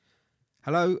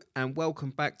Hello and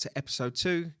welcome back to episode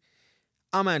 2.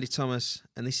 I'm Andy Thomas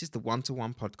and this is the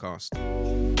One-to-One podcast.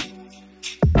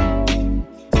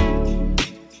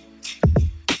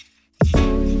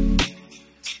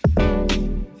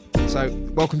 So,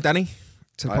 welcome Danny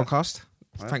to the podcast.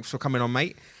 Hiya. Thanks for coming on,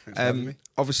 mate. Thanks for having me.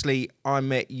 Obviously, I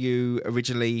met you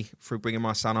originally through bringing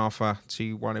my son Arthur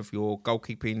to one of your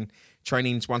goalkeeping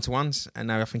trainings, one-to-ones, and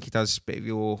now I think he does a bit of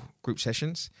your group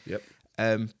sessions. Yep.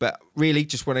 But really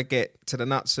just want to get to the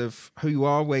nuts of who you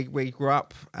are, where you grew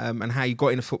up, and how you got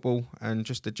into football, and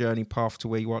just the journey path to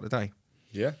where you are today.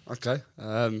 Yeah, okay.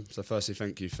 So firstly,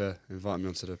 thank you for inviting me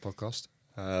onto the podcast.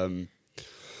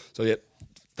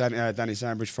 Danny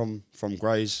Sambridge from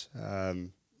Grays.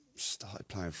 Started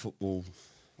playing football,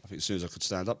 I think, as soon as I could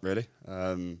stand up, really.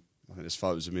 I think there's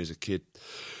photos of me as a kid.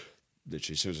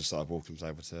 Literally, as soon as I started walking,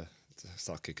 I was able to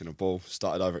start kicking a ball.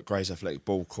 Started over at Grays Athletic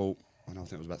Ball Court when I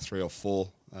think it was about 3 or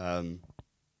 4.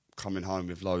 Coming home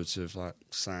with loads of like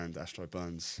sand, astro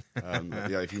burns.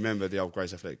 If you remember the old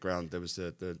Grays Athletic ground, there was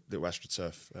the little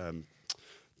astroturf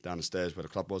down the stairs where the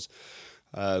club was.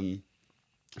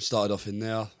 Started off in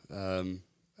there, and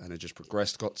it just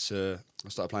progressed. I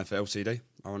started playing for LTD,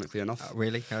 ironically enough.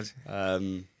 Really? I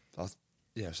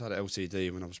started at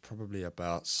LTD when I was probably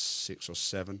about 6 or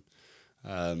 7.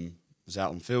 Was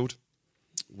out on field.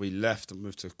 We left and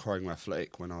moved to Corringham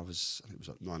Athletic when I think it was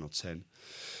like 9 or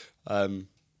 10.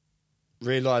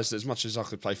 Realised that as much as I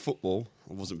could play football,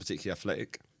 I wasn't particularly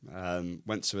athletic.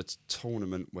 Went to a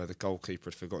tournament where the goalkeeper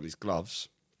had forgotten his gloves,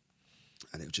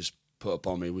 and it was just put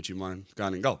upon me, would you mind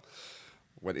going in goal?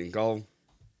 Went in goal,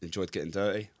 enjoyed getting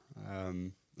dirty.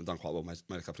 I've done quite well, made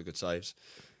a couple of good saves.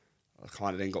 I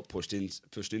kind of then got pushed into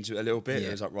it a little bit. Yeah.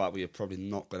 It was like, right, well, you're probably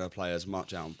not going to play as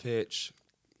much out on pitch.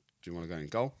 Do you want to go in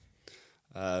goal?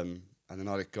 And then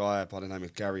I had a guy by the name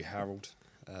of Gary Harold.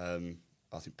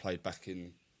 I think played back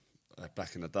in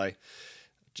the day.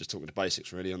 Just talking the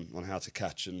basics really on how to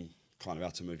catch and kind of how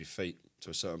to move your feet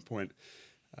to a certain point.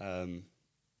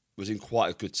 Was in quite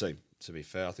a good team, to be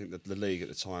fair. I think that the league at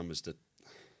the time was the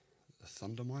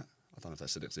Thundermite. I don't know if that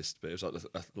still exists, but it was like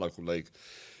a local league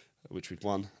which we'd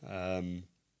won.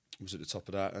 Was at the top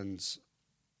of that and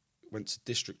went to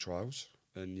district trials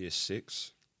in year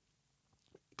 6.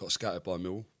 Got scouted by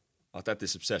Mill. I'd had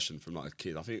this obsession from like a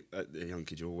kid. I think at a young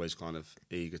kid you're always kind of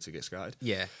eager to get scouted.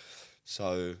 Yeah.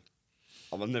 So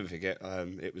I'll never forget.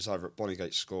 It was over at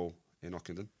Bonnygate School in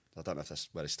Ockenden. I don't know if that's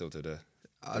where they still do the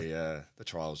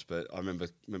trials, but I remember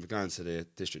going to the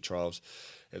district trials.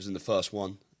 It was in the first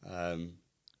one.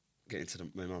 Getting to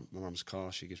my mum's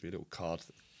car, she gives me a little card,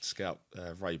 Scout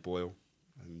Ray Boyle,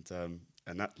 and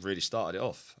that really started it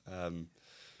off.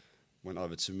 Went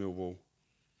over to Millwall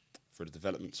for the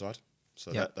development side,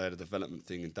 so Yep. they had a development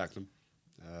thing in Dagenham.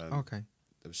 Okay.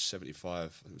 There was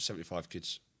 75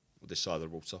 kids on this side of the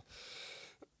water.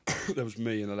 There was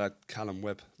me and a lad, Callum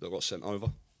Webb, that got sent over.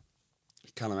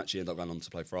 Callum actually ended up going on to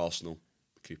play for Arsenal,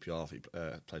 QPR. He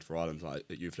played for Ireland like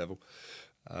at youth level.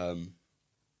 And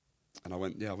I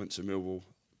went to Millwall.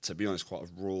 To be honest, quite a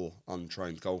raw,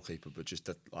 untrained goalkeeper, but just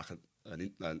a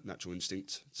natural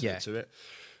instinct to it.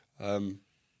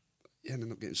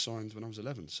 Ended up getting signed when I was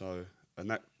 11. So, and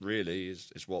that really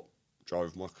is what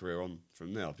drove my career on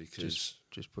from there, because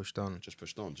Just pushed on. Just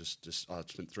I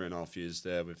spent 3.5 years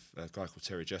there with a guy called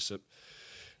Terry Jessup.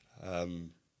 I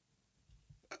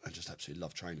just absolutely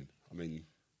loved training. I mean,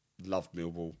 loved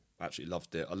Millwall, absolutely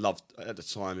loved it. I loved, at the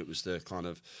time, it was the kind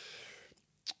of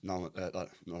no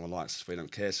one likes us, we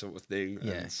don't care sort of thing.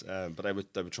 Yeah. And, but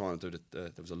they were trying to do there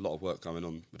was a lot of work going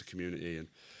on with the community. And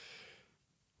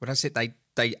Well, that's it. They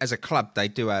as a club, they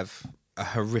do have a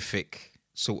horrific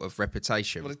sort of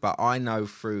reputation. But I know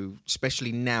through,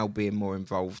 especially now being more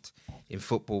involved in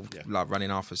football, like running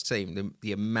Arthur's team,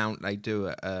 the amount they do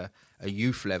at a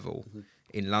youth level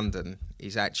in London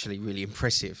is actually really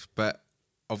impressive. But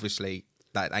obviously,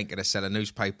 that ain't going to sell a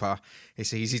newspaper.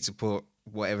 It's easy to put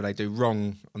whatever they do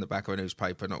wrong on the back of a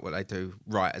newspaper, not what they do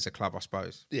right as a club, I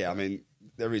suppose. Yeah, I mean,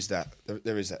 there is that.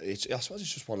 There is that. I suppose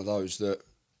it's just one of those that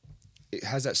it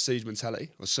has that siege mentality.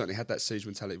 I certainly had that siege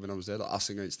mentality when I was there, like us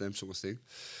against them sort of thing.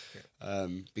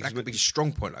 Because that could be a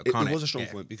strong point, though, can't it? It was a strong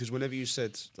point, because whenever you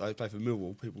said I play for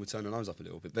Millwall, people would turn their nose up a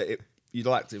little bit. But you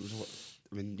liked it.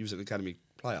 You was an academy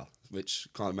player, which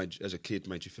kind of made, as a kid,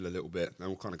 made you feel a little bit, and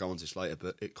we'll kind of go on to this later,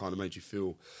 but it kind of made you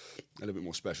feel a little bit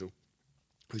more special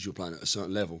because you were playing at a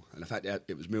certain level. And the fact that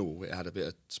it was Millwall, it had a bit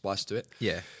of spice to it.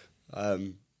 Yeah.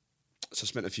 So I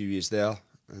spent a few years there,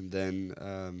 and then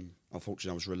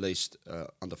unfortunately I was released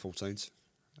under 14s,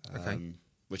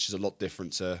 which is a lot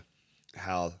different to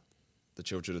how the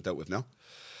children are dealt with now.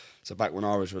 So back when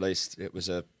I was released, it was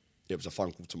it was a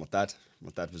phone call to my dad.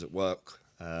 My dad was at work.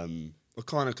 I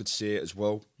kind of could see it as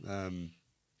well.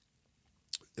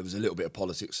 There was a little bit of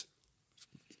politics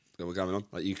that were going on.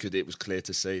 Like it was clear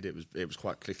to see. It was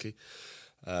quite clicky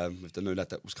with the new lad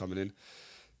that was coming in.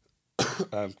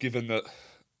 Given that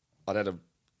I'd had an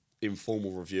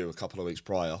informal review a couple of weeks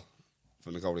prior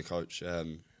from the goalie coach,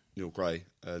 Neil Gray,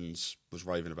 and was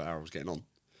raving about how I was getting on.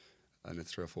 And then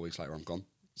 3 or 4 weeks later, I'm gone.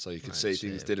 So you could see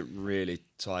things didn't really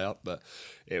tie up, but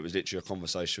it was literally a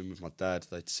conversation with my dad.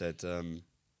 They'd said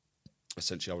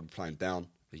essentially I would be playing down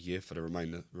a year for the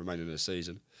remaining of the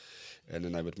season, and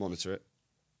then they would monitor it.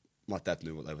 My dad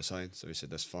knew what they were saying, so he said,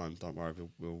 "That's fine. Don't worry.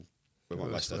 We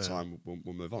won't waste our time.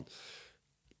 We'll move on."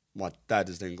 My dad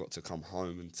has then got to come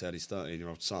home and tell his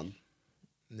 13-year-old son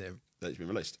that he's been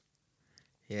released.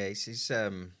 Yeah,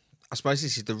 I suppose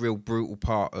this is the real brutal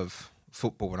part of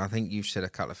football, and I think you've said a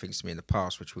couple of things to me in the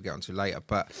past, which we'll get onto later,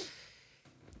 but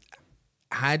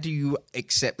how do you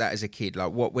accept that as a kid?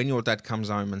 Like, when your dad comes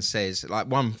home and says, like,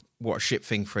 one, what a shit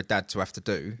thing for a dad to have to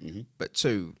do, but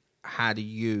two, how do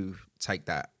you take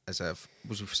that as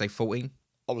was you say 14?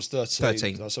 I was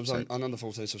 13. So I was I'm under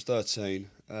 14, so I was 13.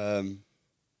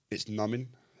 It's numbing,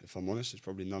 if I'm honest. It's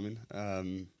probably numbing.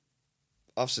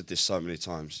 I've said this so many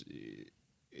times.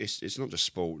 It's not just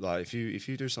sport. Like, if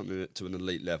you do something to an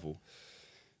elite level,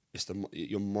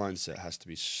 your mindset has to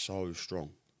be so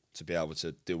strong to be able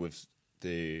to deal with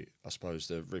the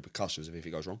repercussions of if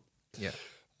it goes wrong. Yeah.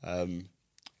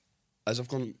 As I've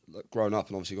grown up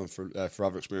and obviously gone through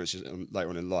other experiences later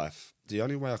on in life, the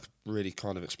only way I could really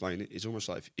kind of explain it is almost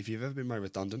like if you've ever been made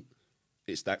redundant,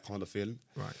 it's that kind of feeling.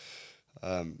 Right.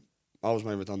 I was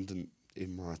made redundant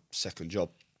in my second job,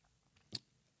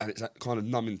 and it's that kind of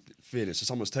numbing feeling. So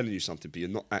someone's telling you something, but you're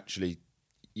not actually.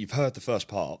 You've heard the first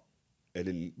part, and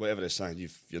in whatever they're saying,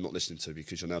 you're not listening to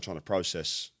because you're now trying to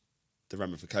process the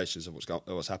ramifications of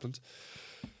what's happened.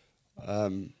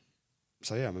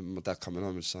 So yeah, I remember my dad coming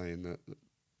home and saying that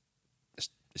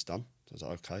it's done. So I was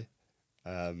like, okay.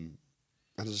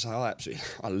 And as I say,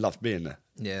 I loved being there.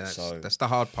 Yeah, that's the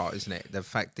hard part, isn't it? The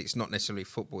fact that it's not necessarily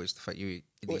football; it's the fact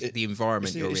the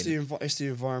environment you're in. It's the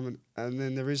environment, and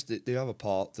then there is the other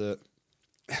part that,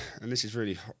 and this is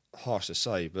really harsh to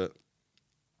say, but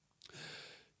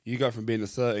you go from being a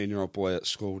 13-year-old boy at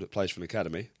school that plays for an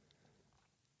academy,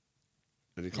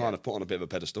 and you're kind of put on a bit of a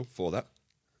pedestal for that,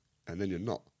 and then you're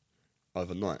not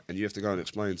overnight, and you have to go and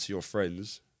explain to your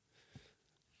friends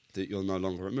that you're no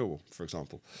longer at Millwall, for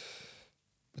example.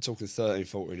 We're talking 13,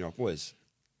 14-year-old boys.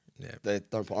 Yeah. They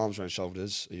don't put arms around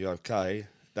shoulders. Are you okay?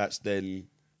 That's then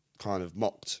kind of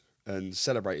mocked and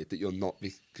celebrated that you're not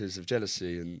because of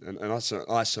jealousy. And I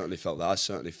certainly felt that. I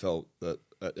certainly felt that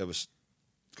there was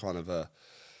kind of a...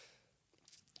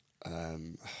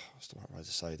 what's the right way to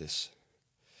say this?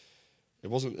 It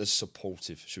wasn't as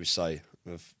supportive, should we say,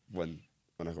 of when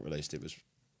I got released. It was...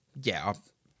 Yeah,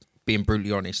 being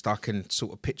brutally honest, I can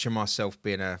sort of picture myself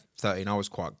being a 13. I was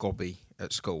quite gobby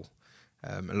at school.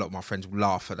 A lot of my friends would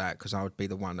laugh at that because I would be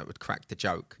the one that would crack the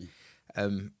joke.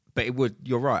 But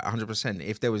you're right, 100%.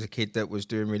 If there was a kid that was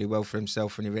doing really well for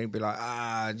himself and he'd be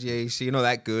like, geez, so you're not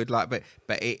that good. Like,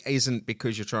 but it isn't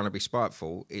because you're trying to be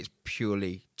spiteful. It's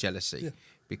purely jealousy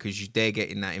because dare get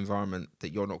in that environment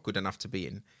that you're not good enough to be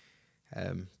in.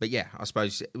 But yeah, I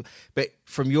suppose. But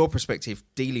from your perspective,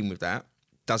 dealing with that,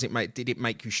 did it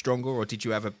make you stronger, or did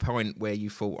you have a point where you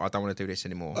thought, I don't want to do this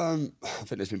anymore? I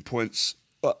think there's been points.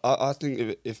 But I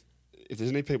think if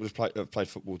there's any people who have played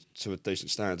football to a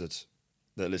decent standard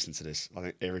that listen to this, I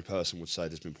think every person would say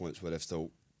there's been points where they've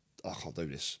thought, I can't do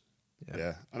this.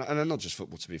 Yeah. And not just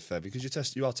football, to be fair,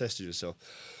 because you are testing yourself.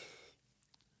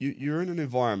 You're in an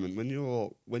environment when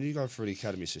you go through the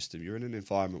academy system, you're in an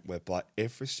environment whereby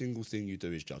every single thing you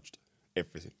do is judged.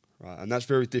 Everything. Right, and that's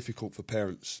very difficult for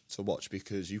parents to watch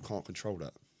because you can't control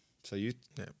that. So you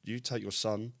take your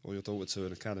son or your daughter to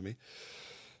an academy.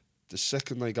 The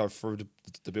second they go through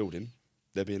the building,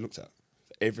 they're being looked at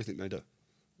for everything they do.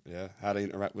 Yeah, how they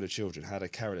interact with the children, how they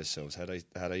carry themselves, how they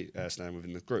stand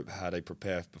within the group, how they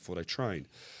prepare before they train,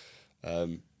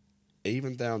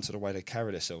 even down to the way they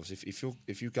carry themselves.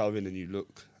 If you go in and you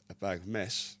look a bag of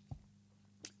mess,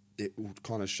 it will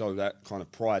kind of show that kind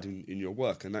of pride in your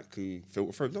work, and that can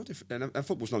filter through. Not different, and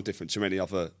football's no different to any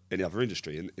other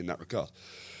industry in that regard.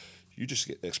 You just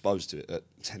get exposed to it at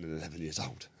 10 and 11 years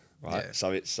old, right?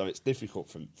 Yeah. So it's difficult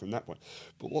from that point.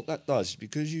 But what that does is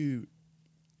because you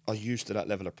are used to that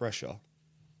level of pressure,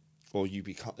 or you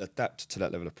adapt to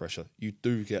that level of pressure, you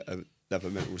do get a level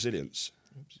of mental resilience,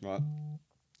 right?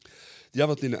 The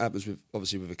other thing that happens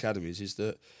with academies is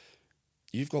that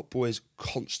you've got boys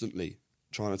constantly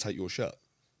trying to take your shirt.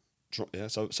 Yeah.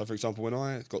 So for example, when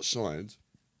I got signed,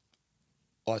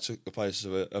 I took the place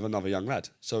of another young lad.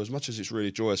 So as much as it's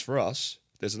really joyous for us,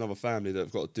 there's another family that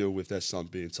have got to deal with their son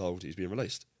being told he's being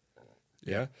released.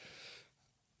 Yeah.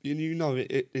 You know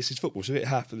this is football, so it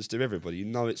happens to everybody. You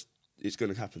know it's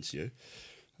going to happen to you.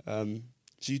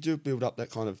 So you do build up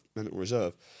that kind of mental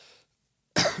reserve.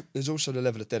 There's also the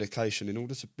level of dedication. In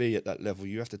order to be at that level,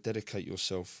 you have to dedicate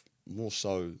yourself more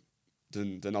so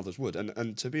than others would.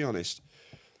 And to be honest,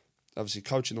 obviously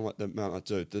coaching the amount I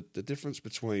do, the difference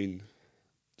between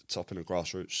the top and the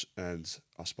grassroots and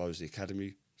I suppose the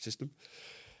academy system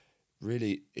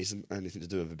really isn't anything to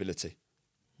do with ability.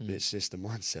 It's just a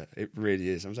mindset. It really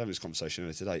is. I was having this conversation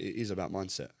earlier today. It is about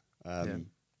mindset.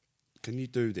 Can you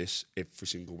do this every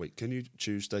single week? Can you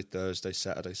Tuesday, Thursday,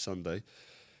 Saturday, Sunday?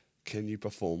 Can you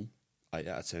perform 8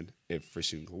 out of 10 every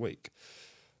single week?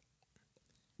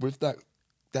 With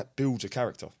that builds a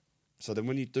character. So then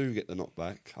when you do get the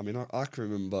knockback, I mean, I can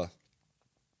remember,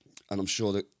 and I'm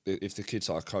sure that if the kids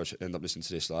that I coach end up listening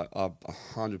to this, like I've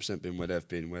 100% been where they've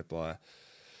been, whereby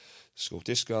school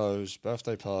discos,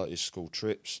 birthday parties, school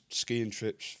trips, skiing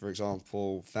trips, for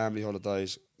example, family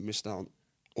holidays, missed out on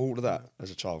all of that as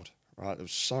a child, right? There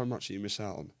was so much that you miss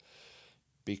out on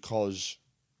because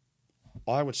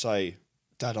I would say,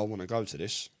 Dad, I want to go to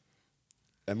this.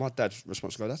 And my dad's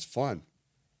response would go, that's fine.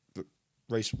 But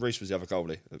Reese was the other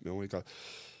goalie at Mill. We go,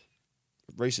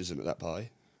 Reese isn't at that party.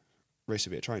 Reese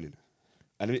will be at training.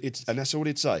 And that's all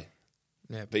he'd say.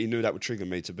 Yeah. But he knew that would trigger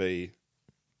me to be...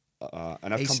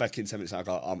 and I'd come back in 10 minutes and I'd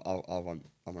go, I won't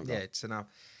go. Yeah, it's enough.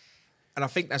 And I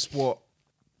think that's what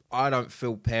I don't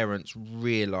feel parents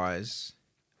realise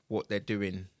what they're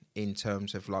doing in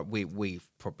terms of, like, we've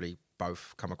probably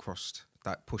both come across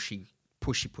that pushy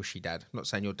dad. I'm not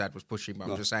saying your dad was pushy, but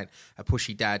I'm just saying a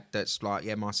pushy dad that's like,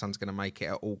 yeah, my son's going to make it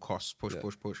at all costs, push.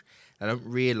 They don't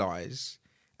realise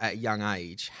at a young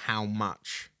age how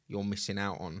much you're missing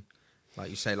out on. Like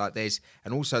you say, like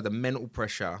and also the mental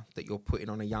pressure that you're putting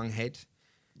on a young head.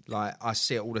 Like I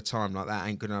see it all the time, like that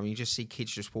ain't good enough. You just see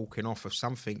kids just walking off of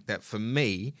something that for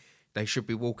me, they should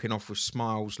be walking off with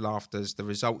smiles, laughters. The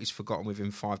result is forgotten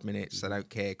within 5 minutes. They don't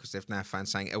care because they've now found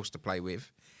something else to play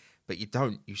with. But you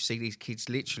don't. You see these kids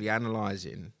literally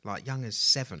analysing, like young as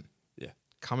 7,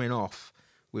 coming off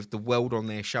with the world on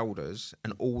their shoulders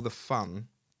and all the fun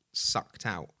sucked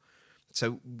out.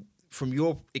 So from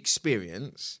your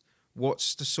experience,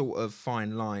 what's the sort of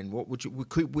fine line? What would you,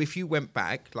 if you went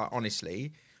back, like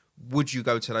honestly, would you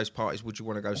go to those parties? Would you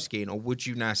want to go skiing? Or would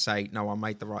you now say, no, I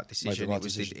made the right decision, it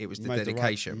was the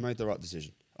dedication? I made the right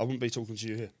decision. I wouldn't be talking to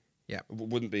you here. Yeah. I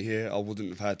wouldn't be here. I wouldn't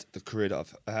have had the career that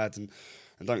I've had. And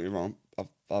don't get me wrong,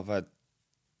 I've had,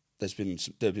 there's been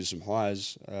some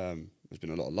highs, there's been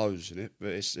a lot of lows in it, but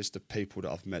it's the people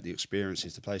that I've met, the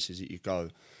experiences, the places that you go.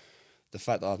 The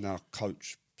fact that I've now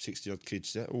coached 60-odd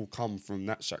kids, that all come from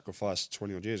that sacrifice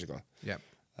 20-odd years ago. Yeah.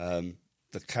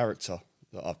 The character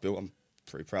that I've built, I'm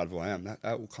pretty proud of who I am. That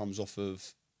all comes off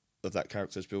of that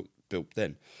character that's built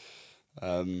then.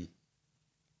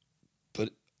 But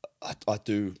I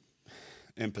do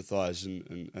empathise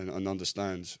and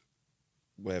understand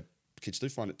where kids do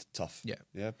find it tough. Yeah.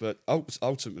 Yeah. But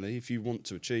ultimately, if you want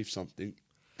to achieve something,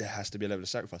 there has to be a level of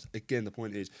sacrifice. Again, the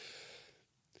point is,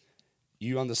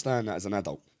 you understand that as an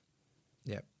adult.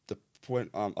 Yeah. The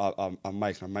point I'm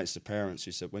making, I mates to parents,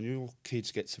 is that when your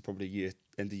kids get to probably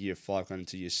end of year 5, going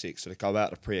into year 6, so they go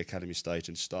out the pre-academy stage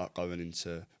and start going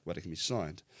into where they can be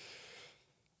signed.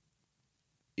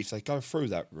 If they go through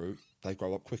that route, they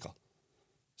grow up quicker.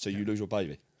 So you lose your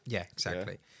baby. Yeah,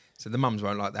 exactly. Yeah. So the mums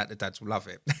won't like that, the dads will love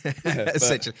it. Yeah,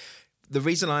 essentially. The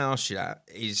reason I asked you that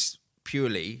is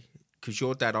purely because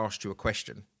your dad asked you a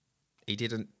question. He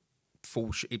didn't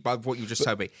by what you just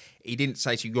told me, he didn't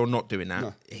say to you, you're not doing that.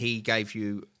 No. He gave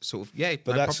you sort of,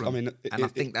 but no problem. I mean, I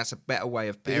think that's a better way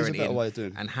of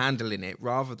parenting and handling it,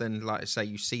 rather than, like I say,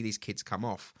 you see these kids come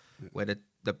off where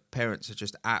the parents are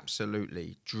just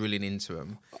absolutely drilling into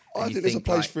them. I think there's a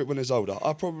place for it when they're older.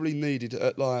 I probably needed it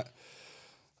at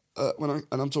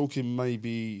I'm talking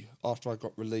maybe after I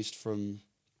got released from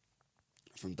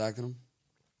Dagenham,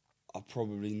 I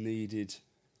probably needed.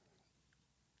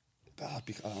 At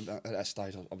that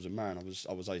stage, I was a man.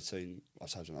 I was 18. I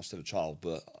was still a child,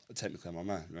 but technically I'm a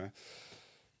man. Right?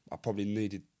 I probably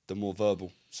needed the more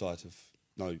verbal side of,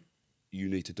 no, you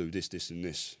need to do this, this, and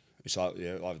this. It's like,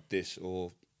 either this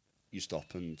or you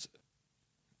stop and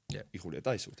you call it a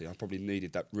day sort of thing. I probably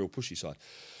needed that real pushy side.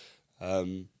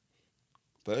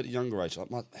 But at a younger age,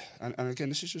 and again,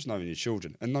 this is just knowing your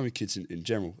children and knowing kids in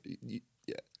general.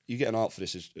 You get an art for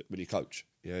this when you coach.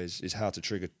 Is how to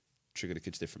trigger the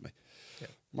kids differently. Yeah.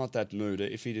 My dad knew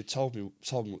that if he'd have told me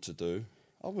what to do,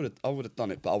 I would have done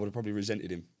it, but I would have probably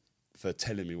resented him for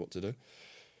telling me what to do.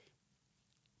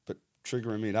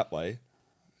 triggering me that way,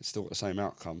 it's still got the same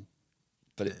outcome.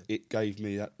 But it gave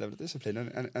me that level of discipline,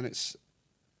 and it's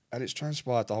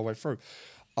transpired the whole way through.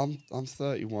 I'm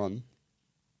 31.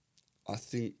 I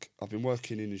think I've been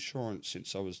working in insurance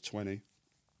since I was 20.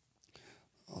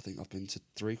 I think I've been to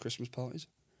 3 Christmas parties.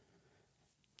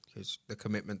 Because the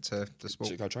commitment to the sport.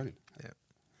 To go training. Yeah.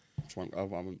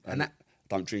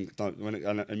 Don't drink. And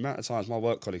the amount of times my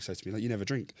work colleagues say to me, like, you never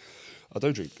drink. I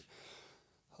don't drink.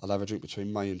 I'll have a drink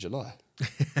between May and July.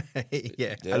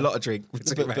 yeah, a lot of drink.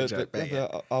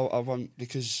 I want,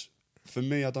 because for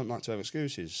me, I don't like to have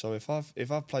excuses. So if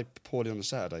I've played poorly on a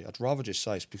Saturday, I'd rather just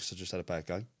say it's because I just had a bad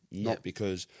game, not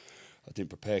because I didn't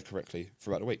prepare correctly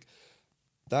throughout the week.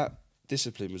 That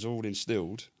discipline was all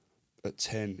instilled at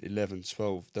 10, 11,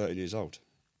 12, 13 years old.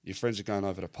 Your friends are going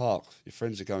over the park. Your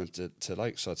friends are going to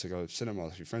Lakeside to go to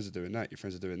cinema. Your friends are doing that. Your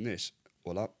friends are doing this.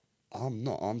 Well, I'm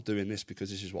not. I'm doing this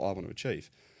because this is what I want to achieve.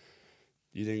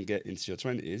 You then get into your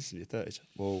 20s and your 30s.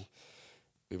 Well,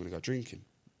 we want to go drinking.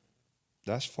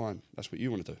 That's fine. That's what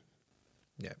you want to do.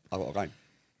 Yeah. I've got a game.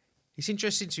 It's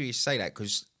interesting to you say that,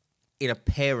 because in a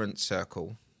parent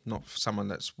circle, not someone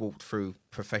that's walked through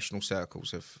professional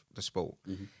circles of the sport,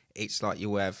 it's like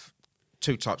you have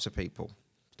 2 types of people.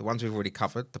 The ones we've already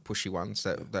covered, the pushy ones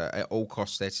that at all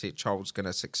costs their child's going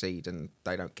to succeed and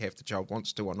they don't care if the child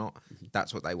wants to or not.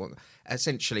 That's what they want.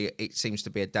 Essentially, it seems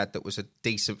to be a dad that was a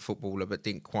decent footballer but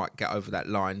didn't quite get over that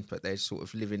line, but they're sort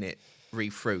of living it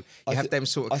through. You have them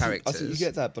sort of characters. I think you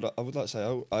get that, but I would like to say,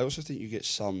 I also think you get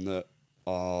some that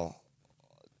are...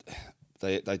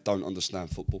 They don't understand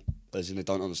football, as in they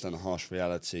don't understand the harsh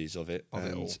realities of it.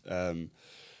 It all.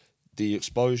 The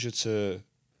exposure to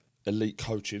elite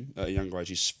coaching at a younger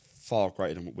age is far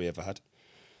greater than what we ever had.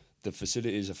 The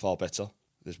facilities are far better.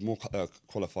 There's more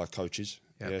qualified coaches.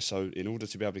 Yep. Yeah. So in order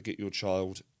to be able to get your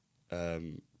child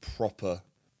proper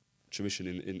tuition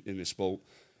in the sport,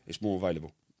 it's more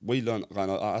available. We learn.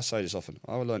 I say this often.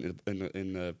 I learned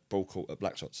in the ball court at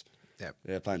Black Shots. Yep.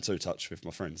 Yeah, playing 2-touch with my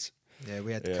friends. Yeah,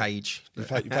 we had the cage. You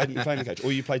played in the cage,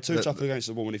 or you played 2-touch against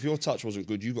the wall. And if your touch wasn't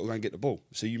good, you got to go and get the ball.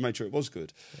 So you made sure it was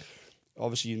good. Yeah.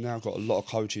 Obviously, you've now got a lot of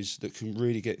coaches that can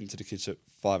really get into the kids at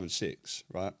 5 and 6,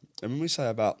 right? And when we say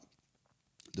about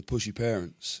the pushy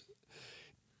parents,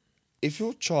 if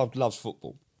your child loves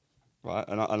football, right,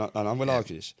 and I will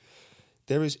argue this,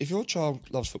 if your child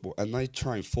loves football and they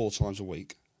train 4 times a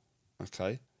week,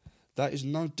 okay, that is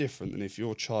no different than if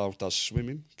your child does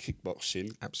swimming,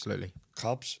 kickboxing, absolutely,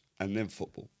 clubs, and then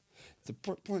football. The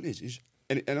point is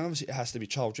and obviously it has to be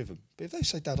child driven. But if they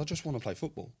say, "Dad, I just want to play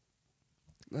football,"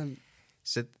 then...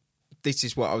 So this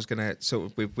is what I was going to sort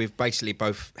of... We've basically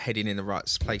both heading in the right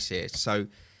place here. So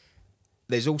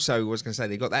there's also, I was going to say,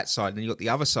 they've got that side, and you've got the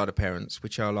other side of parents,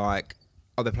 which are like,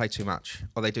 oh, they play too much,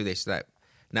 or they do this, that.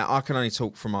 Now, I can only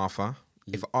talk from Arthur.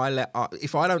 If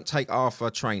I don't take Arthur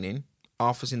training,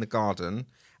 Arthur's in the garden,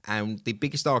 and the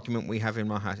biggest argument we have in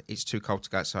my house, it's too cold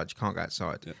to go outside, you can't go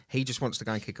outside. Yeah. He just wants to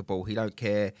go and kick a ball. He don't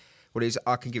care what it is.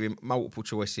 I can give him multiple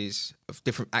choices of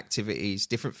different activities,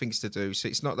 different things to do. So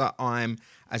it's not that I'm,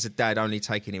 as a dad, only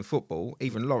taking in football.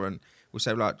 Even Lauren will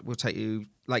say, like, we'll take you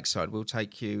lakeside, we'll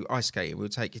take you ice skating, we'll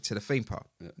take you to the theme park.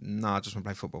 Yeah. No, I just want to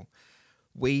play football.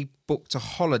 We booked a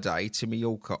holiday to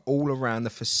Mallorca all around the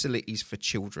facilities for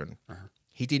children. Uh-huh.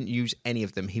 He didn't use any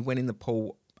of them. He went in the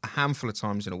pool a handful of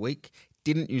times in a week,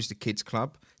 didn't use the kids'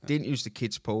 club, didn't use the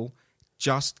kids' pool,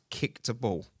 just kicked a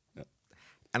ball. Yeah.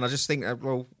 And I just think,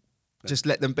 well... Just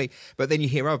let them be. But then you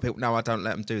hear other people, no, I don't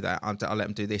let them do that. I let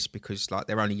them do this because like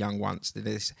they're only young once.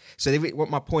 So what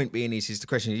my point being is the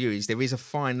question to you is there is a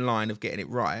fine line of getting it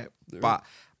right, but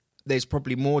there's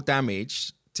probably more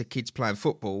damage to kids playing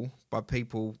football by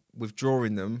people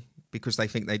withdrawing them because they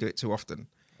think they do it too often.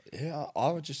 Yeah,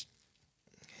 I would just...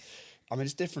 I mean,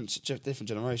 it's different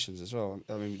generations as well.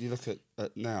 I mean, you look at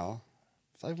now,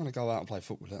 if they want to go out and play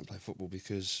football, let them play football,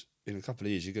 because... in a couple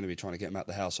of years, you're going to be trying to get them out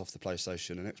the house off the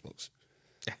PlayStation and Xbox.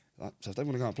 Yeah. Right? So if they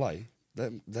want to go and play,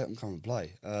 let them come and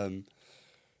play.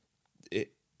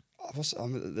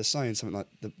 They're saying something like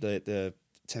the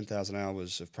 10,000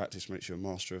 hours of practice makes you a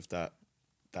master of that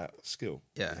skill.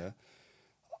 Yeah.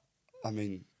 I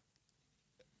mean,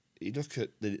 you look at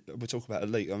we talk about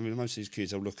elite. I mean, most of these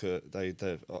kids, they'll look at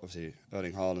they're obviously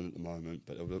Erling Haaland at the moment,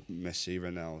 but they'll look at Messi,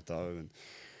 Ronaldo,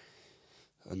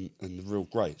 and the real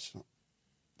greats.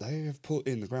 They have put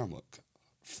in the groundwork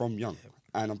from young,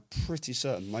 and I'm pretty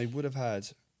certain they would have had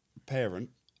a parent,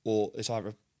 or it's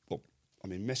either, well, I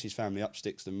mean, Messi's family up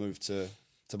sticks and moved to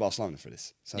Barcelona for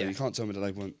this. So you can't tell me that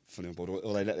they weren't fully on board,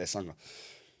 or they let their son go.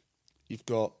 You've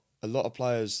got a lot of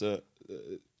players that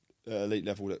at elite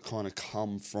level that kind of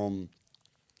come from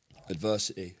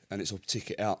adversity, and it's all tick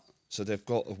it out So they've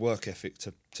got a work ethic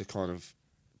to kind of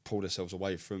pull themselves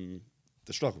away from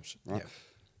the struggles, right? Yeah.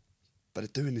 But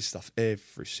they're doing this stuff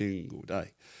every single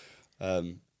day.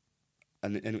 And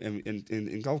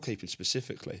in goalkeeping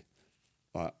specifically,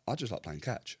 like, I just like playing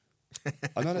catch.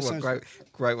 I know that sounds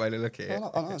great way to look at it.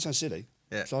 I know it sounds silly.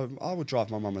 Yeah. So I would drive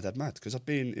my mum and dad mad because I'd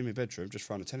be in my bedroom just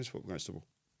throwing a tennis ball against the wall.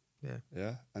 Yeah.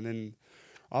 Yeah. And then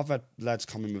I've had lads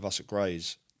come in with us at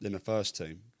Grays in the first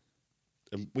team,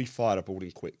 and we fire the ball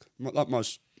in quick, like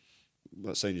most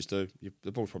seniors do.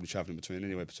 The ball's probably travelling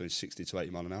anywhere between 60 to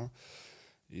 80 mile an hour.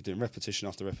 You're doing repetition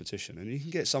after repetition, and you can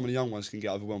get some of the young ones can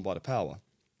get overwhelmed by the power,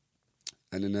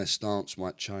 and then their stance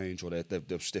might change or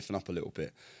they'll stiffen up a little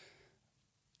bit.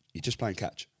 You're just playing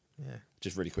catch,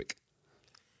 just really quick.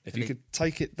 If you could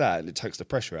take it that and it takes the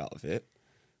pressure out of it,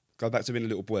 go back to being a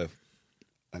little boy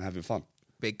and having fun.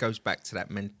 But it goes back to that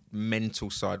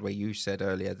mental side where you said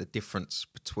earlier the difference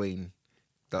between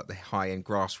the high-end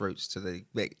grassroots to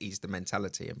the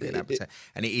mentality and being able to...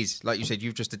 And it is, like you said,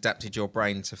 you've just adapted your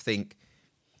brain to think,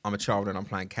 I'm a child and I'm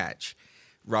playing catch,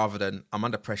 rather than I'm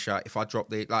under pressure. If I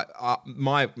drop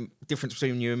my difference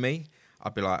between you and me,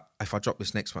 I'd be like, if I drop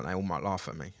this next one, they all might laugh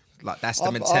at me. Like, that's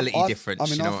the mentality difference. I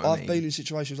mean, I've been in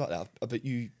situations like that, but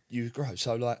you grow.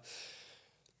 So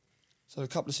a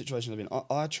couple of situations I've been.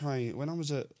 I trained when I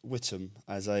was at Whittam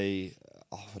as a.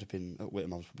 I would have been at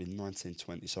Whittam. I was probably 19,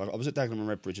 20. So I was at Dagenham and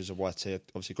Redbridge as a YT.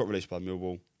 Obviously, got released by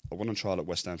Millwall. I went on trial at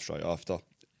West Ham straight after,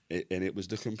 and it was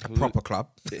the complete a proper club.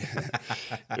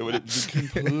 It was the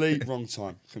complete wrong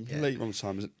time. Wrong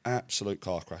time. It was an absolute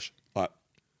car crash.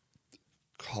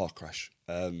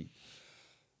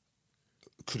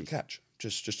 Couldn't catch.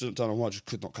 Just don't know why. Just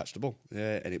could not catch the ball.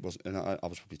 Yeah, and it was. And I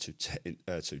was probably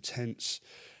too tense.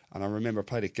 And I remember I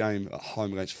played a game at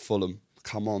home against Fulham.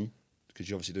 Come on, because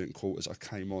you obviously do it in quarters. I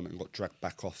came on and got dragged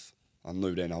back off. I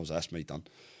knew then that's me done.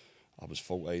 I was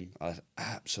 14. I was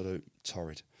absolute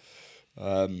torrid.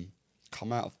 Come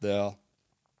out of there.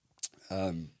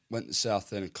 Went to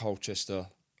South End and Colchester,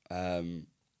 and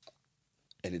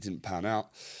it didn't pan out.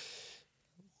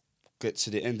 Get to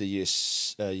the end of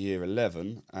year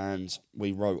 11, and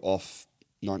we wrote off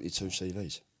 92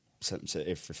 CVs. Sent them to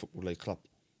every Football League club.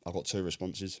 I got 2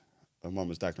 responses, and one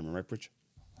was Dagenham and Redbridge.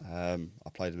 I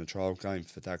played in a trial game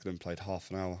for Dagenham, played half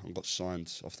an hour, and got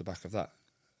signed off the back of that.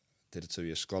 Did a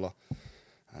 2-year scholar,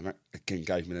 and that again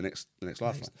gave me the next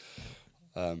lifeline.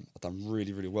 I've done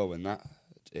really, really well in that.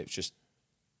 It was just,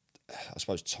 I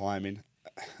suppose, timing,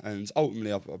 and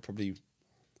ultimately I probably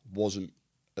wasn't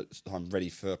at the time ready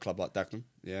for a club like Dagenham.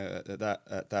 Yeah,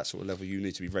 at that sort of level, you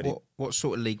need to be ready. What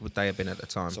sort of league would they have been at the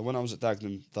time? So when I was at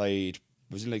Dagenham,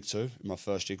 was in League 2 in my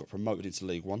first year, got promoted into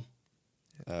League 1,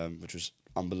 which was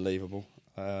unbelievable.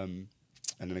 And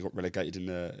then they got relegated in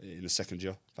the second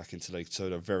year back into League 2.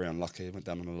 They were very unlucky. Went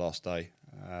down on the last day.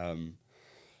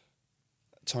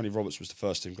 Tony Roberts was the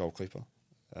first team goalkeeper,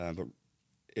 but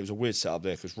it was a weird setup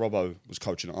there because Robbo was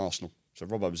coaching at Arsenal, so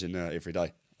Robbo was in there every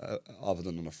day, other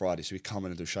than on a Friday. So he'd come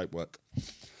in and do shape work.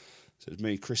 So it was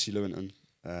me, Chrissy Lewington,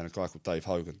 and a guy called Dave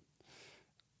Hogan,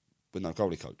 with no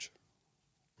goalie coach.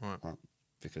 Right.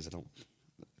 Because I don't.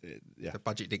 The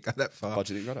budget didn't go that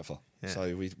far. Yeah.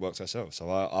 So we worked ourselves. So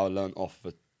I learned off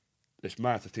of it's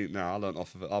mad to think now. I learned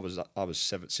off of it. I was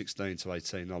 16 to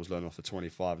 18. I was learning off of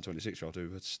 25 and 26 year old who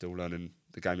were still learning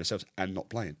the game themselves and not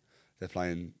playing. They're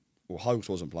playing. Well, Hogs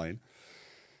wasn't playing,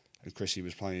 and Chrissy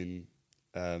was playing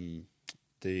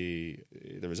the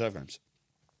reserve games.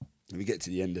 And we get to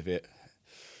the end of it.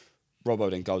 Robbo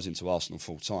then goes into Arsenal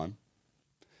full time,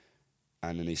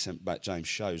 and then he sent back James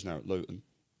Shea, who's now at Luton.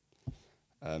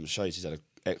 Shays has had an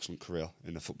excellent career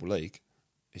in the Football League.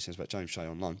 He sends back James Shea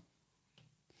on loan.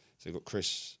 So you've got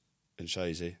Chris and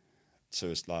Shazy,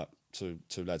 two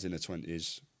lads in their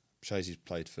 20s. Shazy's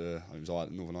played for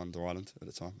Northern Ireland at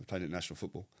the time. He played international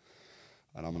football.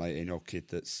 And I'm an 18-year-old kid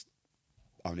that's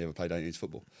only ever played 18s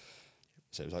football.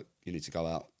 So it was like, you need to go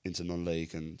out into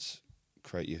non-league and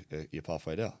create your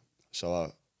pathway there. So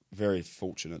I'm very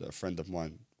fortunate that a friend of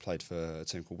mine played for a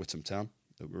team called Whittam Town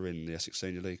that were in the Essex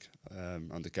Senior League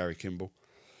under Gary Kimball.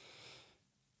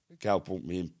 Gal brought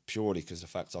me in purely because of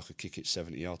the fact I could kick it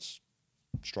 70 yards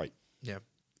straight. Yeah.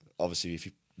 Obviously, if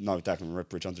you know Dagenham and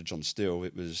Redbridge under John Steele,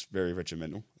 it was very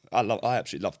regimental. I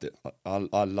absolutely loved it.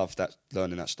 I loved that,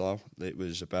 learning that style. It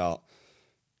was about,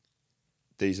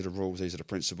 these are the rules, these are the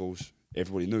principles.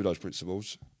 Everybody knew those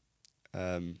principles.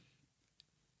 The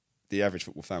average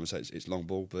football fan would say it's long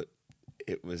ball, but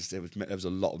there was a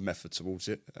lot of method towards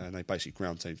it, and they basically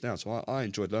ground teams down. So I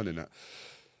enjoyed learning that.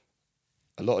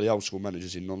 A lot of the old school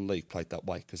managers in non-league played that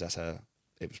way because that's how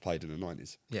it was played in the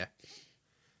 90s. Yeah.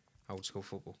 old school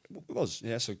football. It was,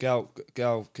 yeah. So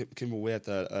Kimball, we had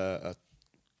a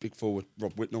big forward,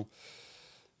 Rob Whitnell.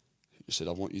 He said,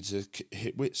 I want you to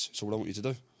hit wits. That's all I want you to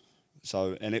do.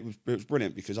 So, and it was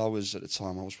brilliant because at the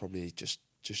time, I was probably just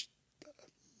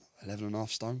 11 and a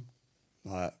half stone,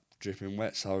 like dripping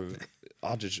wet. So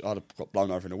I'd have got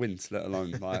blown over in the wind, let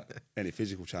alone like any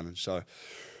physical challenge. So,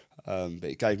 but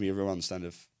it gave me a real understanding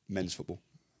of men's football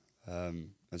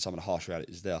and some of the harsh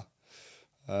realities there.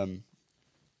 And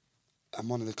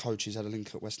one of the coaches had a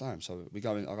link at West Ham, so I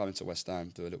go into West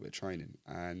Ham, do a little bit of training,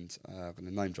 and I'm going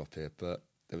to name drop here, but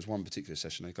there was one particular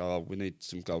session. They go, we need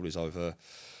some goalies over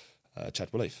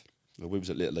Chadwell Heath. Well, we was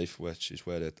at Little Heath, which is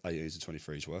where the 18s and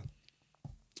 23s were.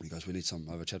 He goes, we need some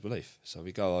over Chadwell Heath. So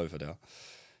we go over there,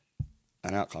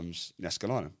 and out comes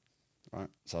Niaskalainen, right?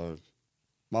 So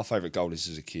my favourite goalies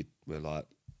as a kid were like,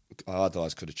 I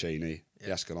idolised Cudicini,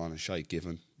 Niaskalainen, Shay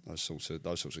Given, those sorts of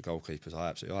goalkeepers I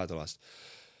absolutely idolised.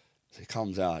 So he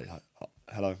comes out, he's like,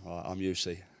 hello, I'm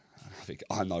UC. I think,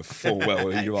 I know full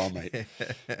well who you are, mate.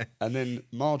 And then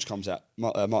Marge comes out,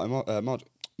 Martin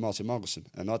Margerson,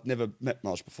 and I'd never met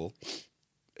Marge before.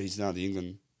 He's now the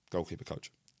England goalkeeper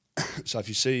coach. So if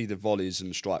you see the volleys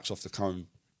and strikes off the cone,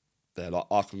 they're like,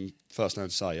 I can first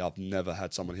hand say I've never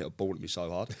had someone hit a ball at me so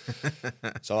hard.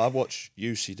 So I watch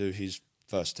UC do his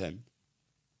first 10,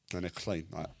 and they're clean.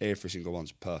 Like, every single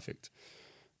one's perfect.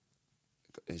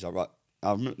 He's like, right,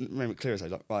 I remember it clear as day,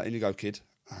 like, right, in you go, kid.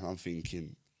 And I'm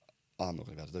thinking, I'm not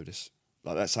going to be able to do this.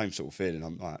 Like, that same sort of feeling.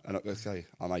 I'm like, okay,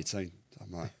 I'm 18.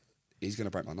 I'm like, he's going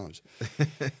to break my nose.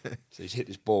 So he's hit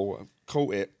this ball,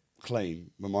 caught it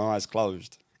clean with my eyes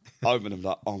closed. Opened them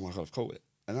like, oh my God, I've caught it.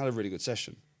 And I had a really good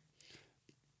session.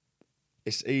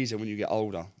 It's easier when you get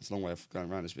older. It's a long way of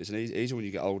going around this, but it's easier when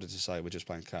you get older to say we're just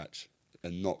playing catch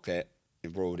and not get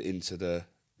embroiled into the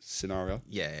scenario.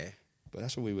 Yeah. But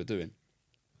that's what we were doing.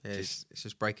 Yeah, it's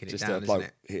just breaking it just down, a bloke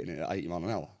isn't it? hitting it at 80 mile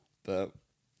an hour. But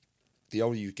the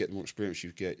older you get, the more experience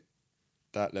you get,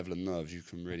 that level of nerves you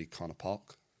can really kind of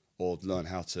park or learn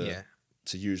how to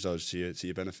use those to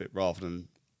your benefit rather than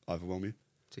overwhelm you.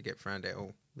 To get around it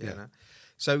all. Yeah. No.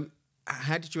 So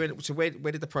how did you end up? So where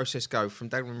did the process go? From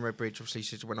Dagenham and Redbridge, obviously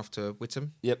you went off to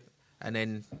Whittam. Yep. And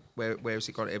then where has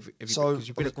it gone? Because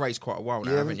you've been at Grays quite a while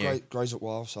now, haven't you? Grays a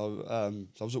while. So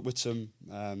I was at Whittam.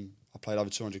 I played over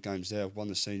 200 games there, won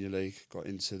the senior league, got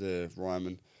into the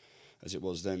Ryman, as it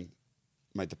was then,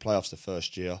 made the playoffs the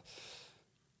first year,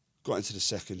 got into the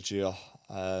second year,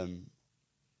 and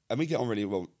we get on really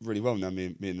well now,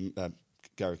 me and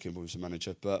Gary Kimball was the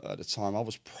manager, but at the time I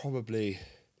was probably,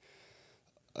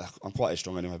 I'm quite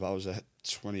headstrong anyway, but I was a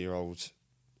 20-year-old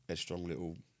headstrong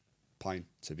little pain,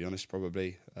 to be honest,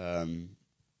 probably,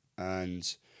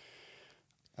 and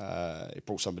it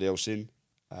brought somebody else in.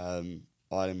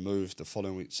 I then moved the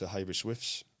following week to Haybridge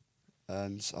Swifts,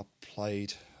 and I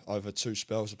played over 2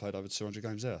 spells. I played over 200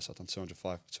 games there. So I've done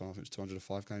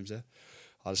 205 games there.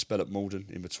 I had a spell at Malden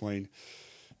in between,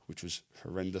 which was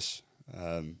horrendous,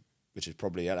 which is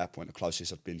probably at that point the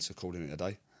closest I've been to calling it a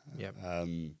day. Yeah.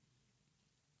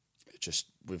 It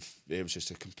was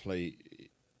just a complete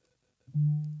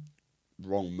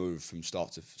wrong move from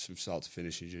start to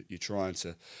finish. You're trying to.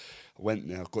 I went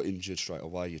there, got injured straight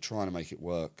away. You're trying to make it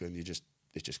work, and it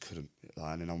just couldn't.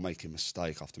 And then I'm making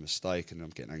mistake after mistake, and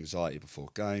I'm getting anxiety before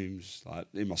games. Like,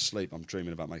 in my sleep, I'm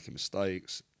dreaming about making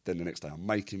mistakes. Then the next day, I'm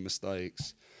making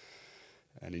mistakes,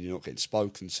 and then you're not getting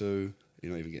spoken to.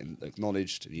 You're not even getting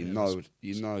acknowledged. And you know.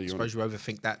 I suppose you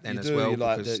overthink that then as well,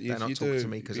 because they're not talking to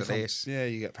me because of this. Yeah,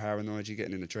 you get paranoid. You're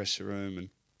getting in the dressing room, and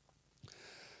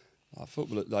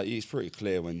football, like, it's pretty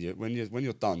clear when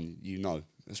you're done. You know,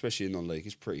 especially in non-league,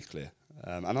 it's pretty clear.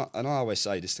 And I always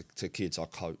say this to kids I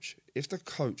coach: if the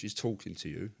coach is talking to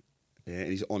you, and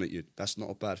he's on at you, that's not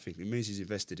a bad thing. It means he's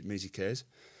invested. It means he cares.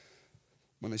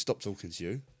 When they stop talking to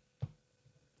you,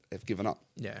 they've given up.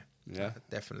 Yeah,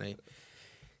 definitely.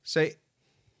 So,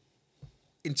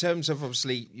 in terms of,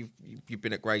 obviously, you've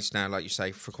been at Grays now, like you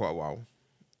say, for quite a while.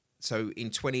 So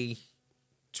in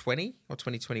 2020 or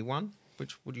 2021,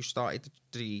 which would you started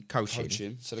the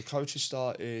coaching? So the coaching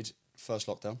started first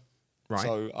lockdown. Right.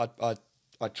 So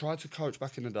I tried to coach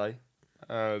back in the day,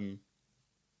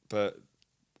 but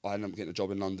I ended up getting a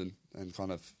job in London and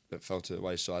kind of it fell to the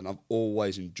wayside. And I've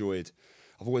always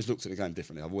looked at the game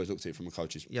differently. I've always looked at it from a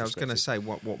coach's perspective. I was going to say,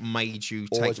 what made you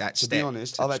take that step? To be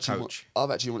honest, I've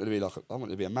actually wanted to be I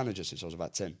wanted to be a manager since I was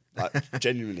about 10. Like,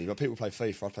 genuinely, but people play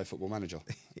FIFA, I play Football Manager.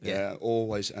 Yeah,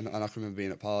 always. And I can remember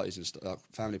being at parties and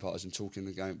family parties and talking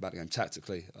about the game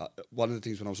tactically. One of the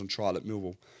things when I was on trial at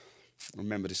Millwall, I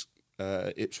remember this.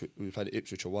 Ipswich, we played at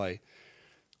Ipswich away.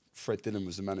 Fred Dillon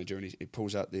was the manager, and he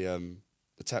pulls out the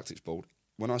tactics board.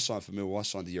 when I signed for Millwall, I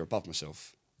signed a year above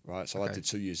myself, right? So I did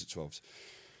 2 years at 12s.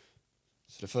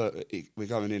 So we're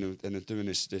going in and doing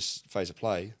this phase of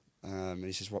play. And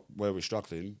he says, where we're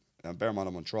struggling, and bear in mind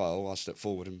I'm on trial, I stepped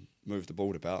forward and moved the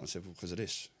ball about and said, well, because of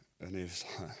this. And he was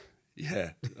like,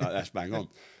 yeah, that's bang on.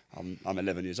 I'm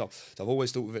 11 years old. So I've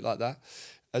always thought of it like that.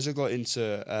 As I got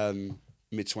into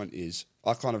mid-20s,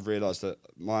 I kind of realised that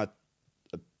my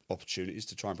opportunities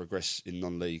to try and progress in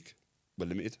non-league were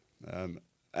limited.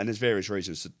 And there's various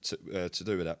reasons to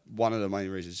do with that. One of the main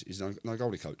reasons is no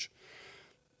goalie coach.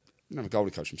 You have a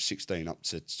goalie coach from 16 up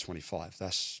to 25.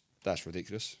 That's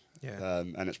ridiculous. Yeah.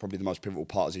 And it's probably the most pivotal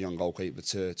part as a young goalkeeper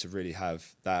to really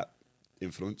have that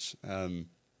influence.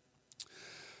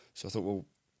 So I thought, well,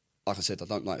 like I said, I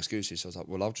don't like excuses. So I was like,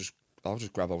 well, I'll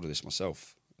just grab hold of this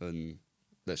myself, and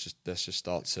let's just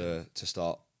start to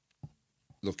start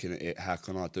looking at it. How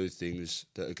can I do things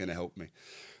that are going to help me?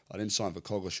 I then signed for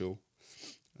Coggeshall,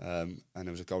 and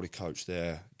there was a goalie coach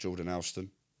there, Jordan Alston.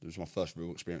 It was my first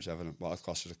real experience having what I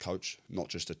class as a coach, not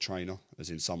just a trainer, as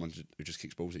in someone who just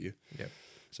kicks balls at you. Yeah.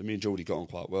 So me and Geordie got on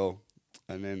quite well,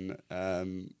 and then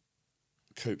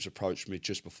Coops approached me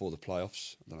just before the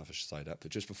playoffs. I don't know if I should say that,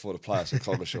 but just before the playoffs at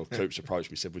Coggeshall, Coops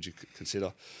approached me, said, "Would you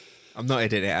consider?" I'm not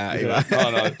editing it out.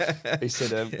 Yeah, no. He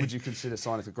said, "Would you consider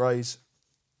signing for Grays?"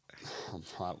 I'm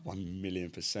like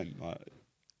 1,000,000%. Like,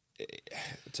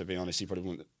 to be honest, he probably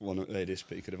wouldn't want to hear this,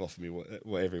 but he could have offered me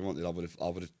whatever he wanted. I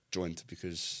would have joined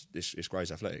because it's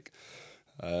Grays Athletic.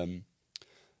 But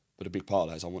a big part of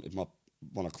that is I wanted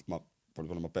probably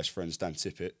one of my best friends, Dan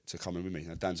Tippett, to come in with me.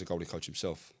 Now, Dan's a goalie coach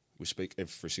himself. We speak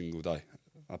every single day.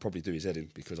 I probably do his head in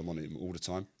because I'm on him all the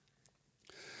time.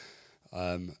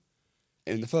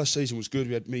 And the first season was good.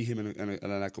 We had me, him, and a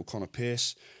lad called Connor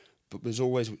Pearce. But there's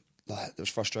always there was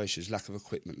frustrations, lack of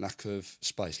equipment, lack of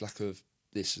space, lack of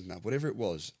this and that, whatever it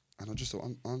was. And I just thought,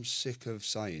 I'm sick of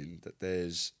saying that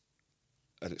there's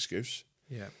an excuse.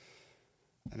 Yeah.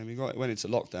 And then we went into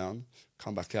lockdown,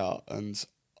 come back out, and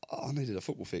I needed a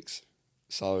football fix.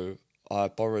 So I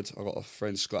got a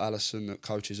friend, Scott Allison, that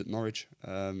coaches at Norwich.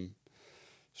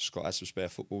 Scott had some spare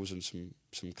footballs and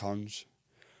some cones.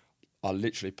 I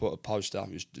literally put a post out,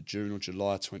 it was June or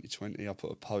July 2020, I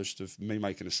put a post of me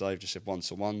making a save, just said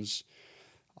one-to-ones.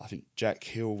 I think Jack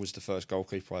Hill was the first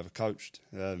goalkeeper I ever coached.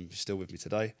 He's still with me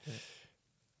today. Yeah.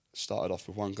 Started off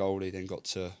with one goalie, then got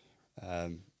to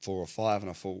 4 or 5, and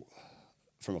I thought,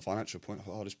 from a financial point, I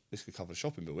thought, this could cover the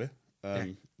shopping bill here.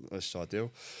 That's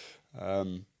ideal.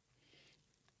 And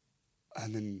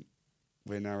then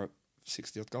we're now at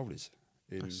 60-odd goalies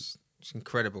in it's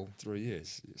incredible. 3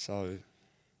 years. So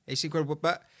it's incredible,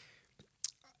 but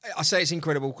I say it's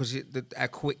incredible because how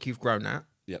quick you've grown at.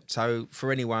 Yep. So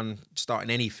for anyone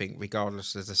starting anything,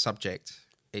 regardless of the subject,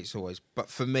 it's always. But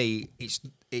for me,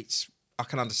 it's. I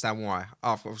can understand why.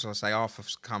 After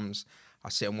comes, I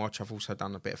sit and watch. I've also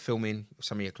done a bit of filming,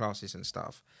 some of your classes and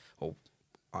stuff, or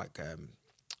like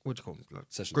what do you call them? Like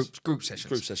sessions. Group sessions.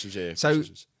 Group sessions, yeah. So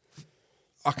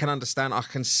I can understand. I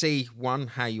can see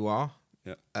how you are.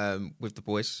 Yeah. With the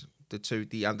boys.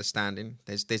 The understanding.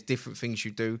 There's different things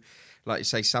you do. Like you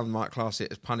say, some might class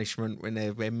it as punishment when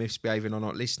they're misbehaving or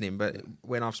not listening. But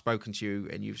when I've spoken to you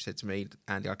and you've said to me,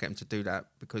 Andy, I get them to do that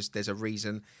because there's a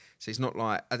reason. So it's not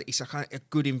like it's a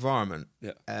good environment.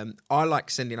 Yeah. I like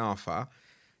sending Arthur.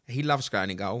 He loves going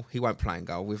in goal. He won't play in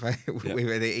goal.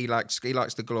 He likes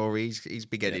the glory. He's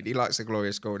big-headed. He likes the glory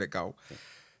of scoring a goal. Yeah.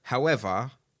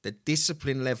 However, the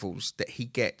discipline levels that he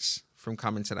gets from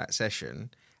coming to that session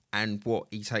and what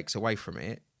he takes away from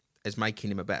it is making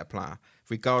him a better player.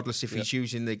 Regardless if he's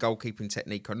using the goalkeeping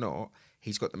technique or not,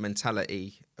 he's got the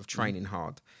mentality of training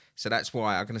hard. So that's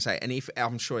why I'm going to say, and if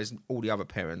I'm sure as all the other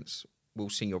parents will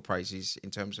sing your praises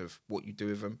in terms of what you do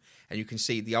with them. And you can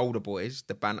see the older boys,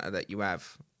 the banter that you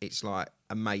have, it's like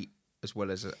a mate as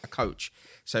well as a coach.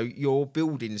 So you're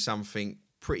building something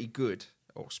pretty good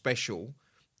or special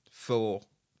for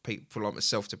people like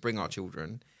myself to bring our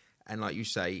children. And like you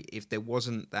say, if there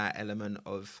wasn't that element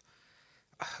of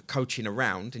coaching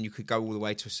around and you could go all the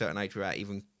way to a certain age without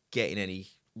even getting any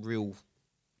real...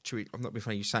 I'm not being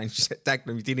funny, you're saying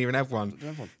Dagenham, you didn't even have one.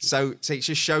 So it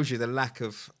just shows you the lack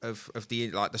of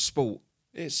the sport.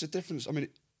 It's a difference. I mean,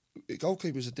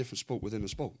 goalkeeping is a different sport within the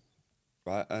sport,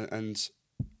 right? And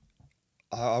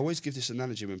I always give this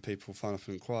analogy when people phone up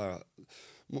and inquire.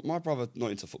 My brother,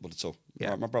 not into football at all. Yeah.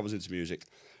 Right? My brother's into music.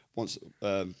 Once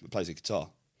plays the guitar.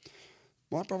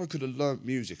 My brother could have learnt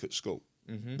music at school,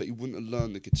 but he wouldn't have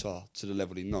learned the guitar to the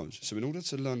level he knows. So in order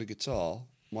to learn the guitar,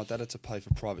 my dad had to pay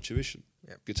for private tuition,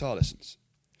 guitar lessons.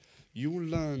 You will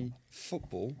learn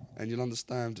football and you'll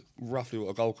understand roughly what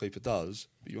a goalkeeper does,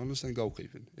 but you understand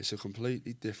goalkeeping. It's a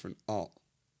completely different art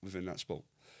within that sport.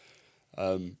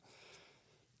 In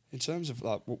terms of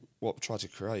like what I try to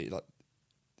create, like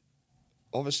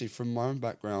obviously from my own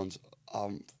background,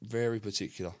 I'm very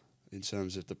particular in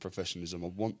terms of the professionalism. I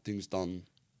want things done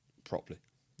properly,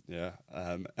 yeah,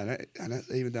 and that's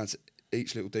even down to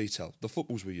each little detail. The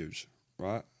footballs we use,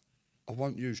 right? I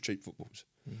won't use cheap footballs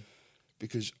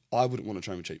because I wouldn't want to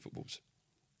train with cheap footballs.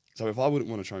 So if I wouldn't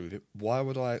want to train with it, why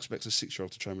would I expect a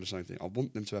 6-year-old to train with the same thing? I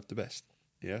want them to have the best,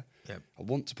 yeah. Yep. I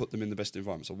want to put them in the best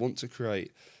environments. I want to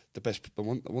create the best. I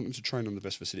want them to train on the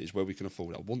best facilities where we can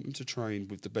afford it. I want them to train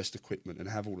with the best equipment and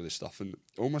have all of this stuff. And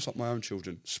almost like my own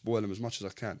children, spoil them as much as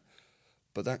I can.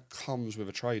 But that comes with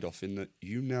a trade-off in that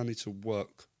you now need to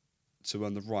work to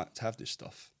earn the right to have this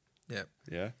stuff. Yeah.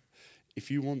 Yeah.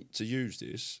 If you want to use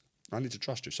this, I need to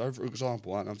trust you. So, for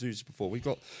example, and I've used this before.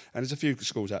 And there's a few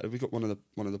schools out there. We've got one of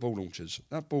the ball launchers.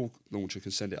 That ball launcher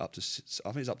can send it up to,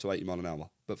 I think it's up to 80 mile an hour.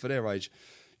 But for their age,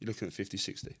 you're looking at 50,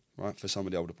 60, right? For some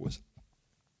of the older boys.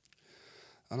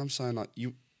 And I'm saying, like,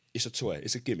 it's a toy.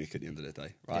 It's a gimmick at the end of the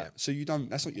day, right? Yeah. So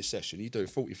that's not your session. You do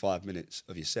 45 minutes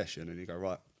of your session and you go,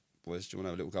 right, boys, do you want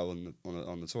to have a little go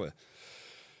on the toy?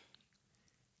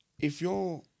 If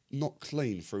you're not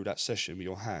clean through that session with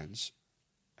your hands,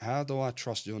 how do I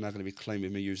trust you're now going to be clean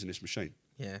with me using this machine?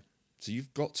 Yeah. So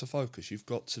you've got to focus. You've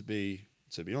got to be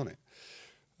on it.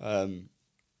 And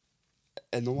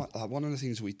one of the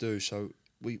things we do, so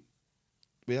we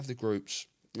have the groups,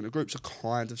 and the groups are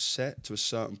kind of set to a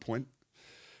certain point,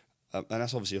 and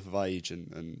that's obviously of age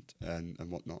and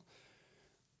whatnot.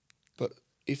 But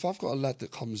if I've got a lad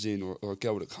that comes in or a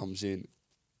girl that comes in,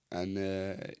 and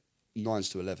they're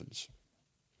 9s to 11s,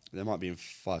 they might be in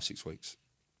 5-6 weeks.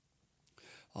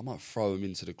 I might throw them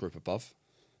into the group above,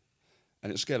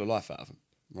 and it'll scare the life out of them,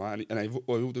 right? And they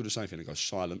all do the same thing. They go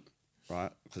silent,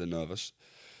 right, because they're nervous.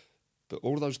 But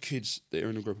all of those kids that are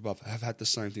in the group above have had the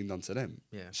same thing done to them.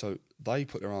 Yeah. So they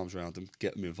put their arms around them,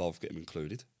 get them involved, get them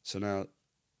included. So now,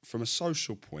 from a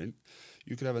social point,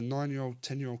 you could have a 9-year-old,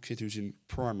 10-year-old kid who's in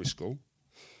primary school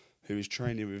who is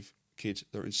training with kids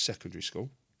that are in secondary school.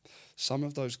 Some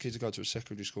of those kids go to a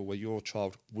secondary school where your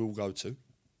child will go to.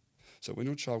 So when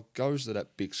your child goes to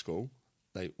that big school,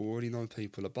 they already know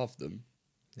people above them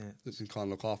that can kind of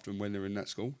look after them when they're in that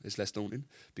school. It's less daunting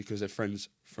because they're friends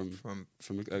from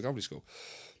a Goldie school.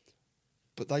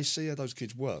 But they see how those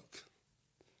kids work.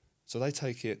 So they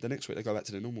take it, the next week they go back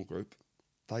to their normal group,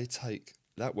 they take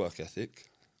that work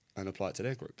ethic and apply it to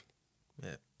their group.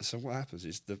 Yeah. So what happens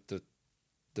is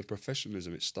the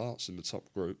professionalism, it starts in the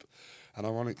top group. And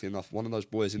ironically enough, one of those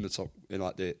boys in the top, in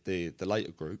like the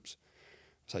later groups,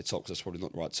 say top, that's probably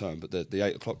not the right term, but the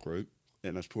 8 o'clock group,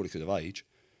 and that's probably because of age,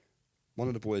 one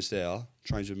of the boys there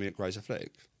trains with me at Grays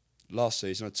Athletic. Last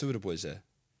season, I had 2 of the boys there.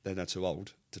 They're now too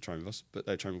old to train with us, but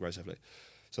they train with Grays Athletic.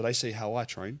 So they see how I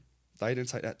train. They then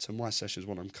take that to my sessions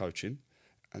when I'm coaching,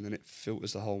 and then it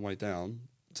filters the whole way down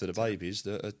to the babies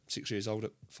that are 6 years old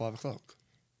at 5 o'clock.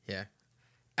 Yeah.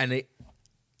 And it,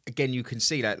 again, you can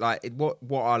see that, like, what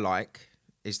I like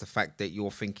is the fact that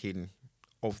you're thinking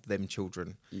of them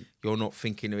children. You're not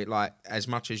thinking of it like, as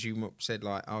much as you said,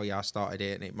 like, oh yeah, I started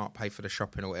it and it might pay for the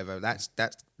shopping or whatever. That's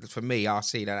for me, I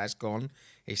see that's gone.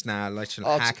 It's now,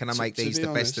 how can I make these the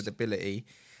best of the ability?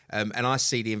 And I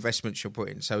see the investments you're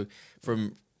putting. So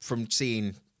from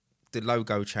seeing the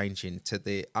logo changing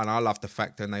and I love the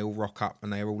fact that they all rock up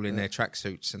and they're all in their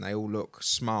tracksuits and they all look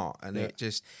smart and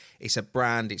it's a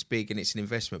brand, it's big and it's an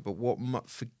investment. But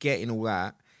forgetting all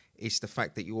that, it's the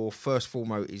fact that your first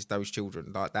foremost is those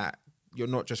children like that. You're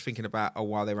not just thinking about, oh,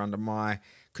 while they're under my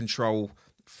control,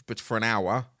 but for an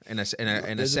hour in a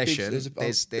session,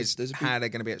 there's how they're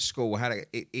going to be at school.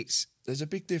 There's a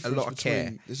big difference. A lot of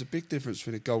care. There's a big difference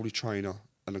between a Goldie trainer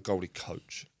and a Goldie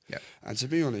coach. Yeah. And to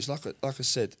be honest, like I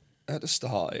said at the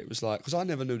start, it was like, because I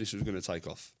never knew this was going to take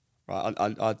off. Right?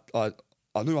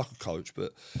 I knew I could coach,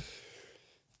 but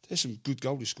there's some good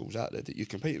Goldie schools out there that you're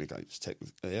competing against,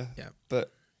 technically. Yeah.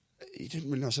 But you didn't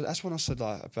really know. So that's when I said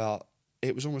about.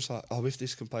 It was almost like, oh, if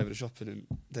this can pay for the shopping,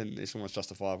 then it's almost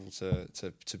justifiable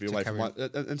to be away from my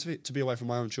to be away from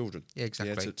my own children. Yeah,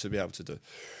 exactly. Yeah, to be able to do,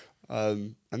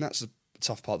 and that's the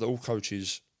tough part that all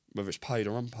coaches, whether it's paid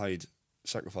or unpaid,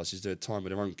 sacrifices their time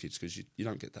with their own kids because you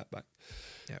don't get that back.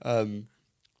 Yeah.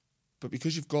 But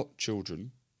because you've got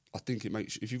children, I think it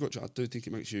makes I do think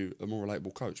it makes you a more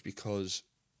relatable coach because,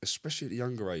 especially at the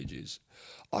younger ages,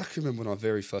 I can remember when I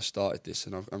very first started this,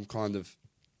 and I'm kind of.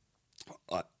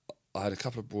 I had a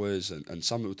couple of boys, and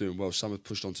some were doing well. Some had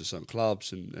pushed on to certain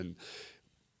clubs and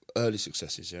early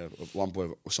successes. Yeah, one boy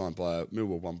got signed by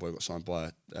Millwall. One boy got signed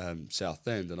by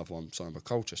Southend. Another one signed by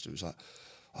Colchester. It was like,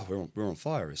 oh, we're on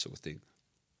fire, this sort of thing.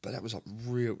 But that was like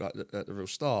real at the real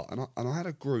start. And I had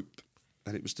a group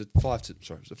and it was the 5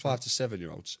 to 7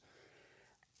 year olds,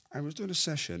 and we was doing a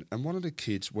session, and one of the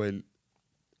kids went,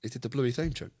 he did the Bluey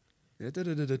theme tune, yeah,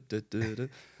 and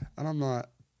I'm like,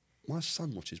 my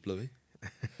son watches Bluey,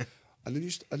 and then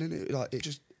it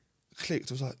just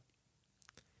clicked. I was like,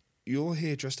 you're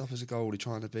here dressed up as a goalie,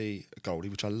 trying to be a goalie,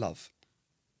 which I love,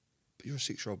 but you're a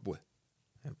 6-year-old boy,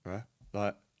 right?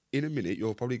 Like, in a minute,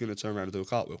 you're probably going to turn around and do a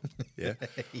cartwheel, yeah?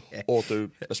 Yeah. Or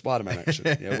do a Spider-Man action,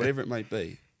 yeah, whatever it may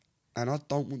be. And I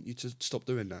don't want you to stop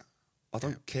doing that. I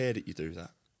don't care that you do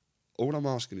that. All I'm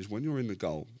asking is, when you're in the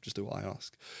goal, just do what I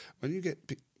ask. When you get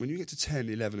to 10,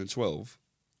 11 and 12,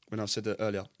 when I said that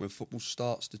earlier, when football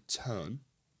starts to turn,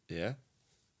 yeah,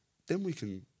 then we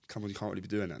can come on. You can't really be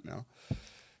doing that now.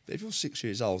 But if you're 6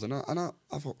 years old, and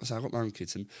I've got my own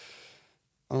kids, and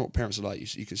I know what parents are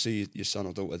like. You can see your son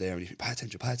or daughter there, and you think,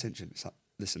 pay attention. It's like,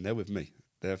 listen, they're with me.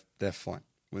 They're fine.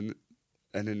 And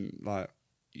then like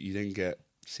you then get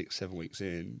 6-7 weeks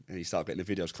in, and you start getting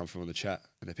the videos come from on the chat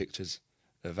and the pictures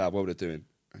of how well they're doing,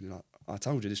 and you're like, I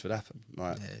told you this would happen.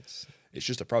 Like, it's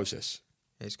just a process.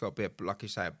 It's got to be like you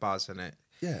say, a buzz, and it.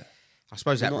 Yeah, I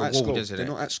suppose that reward, isn't it? They're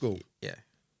not at school. Yeah,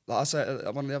 like I say,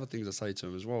 one of the other things I say to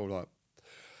them as well, like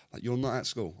you're not at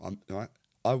school. Right?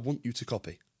 I want you to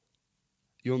copy.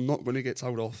 You're not going to get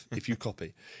told off if you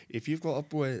copy. If you've got a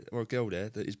boy or a girl there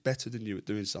that is better than you at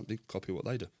doing something, copy what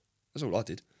they do. That's all I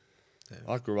did. Yeah.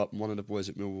 I grew up, and one of the boys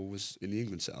at Millwall was in the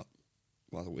England setup.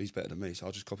 Well, I thought, he's better than me, so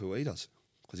I'll just copy what he does,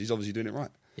 because he's obviously doing it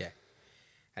right. Yeah.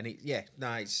 And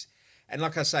and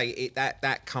like I say,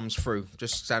 that comes through.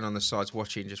 Just standing on the sides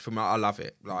watching, just from, I love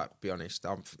it. Like, be honest,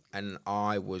 and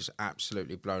I was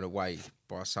absolutely blown away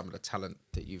by some of the talent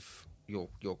that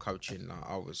you're coaching. Like,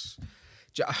 I was.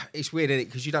 It's weird, isn't it?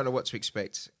 Because you don't know what to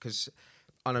expect. Because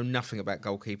I know nothing about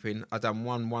goalkeeping. I done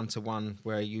one-to-one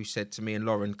where you said to me and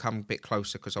Lauren, "Come a bit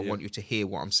closer, because I want you to hear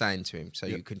what I'm saying to him, so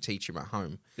you can teach him at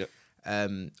home,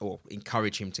 or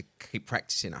encourage him to keep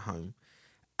practicing at home."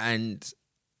 And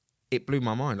it blew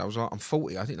my mind. I was like, I'm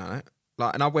 40. I didn't know that.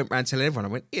 Like, and I went around telling everyone. I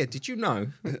went, "Yeah, did you know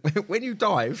when you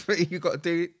dive, you got to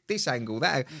do this angle,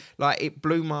 that?" Like, it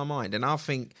blew my mind. And I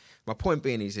think my point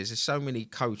being is there's so many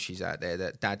coaches out there,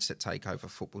 that dads that take over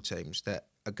football teams, that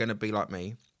are going to be like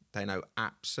me. They know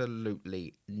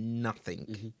absolutely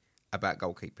nothing about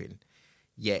goalkeeping.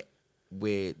 Yet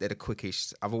they're the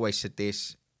quickest. I've always said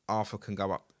this: Arthur can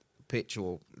go up pitch,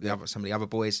 or some of the other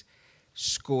boys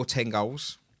score 10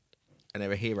 goals, and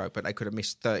they're a hero. But they could have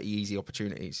missed 30 easy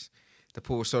opportunities. The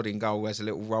poor sod in goal has a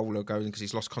little roller going because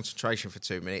he's lost concentration for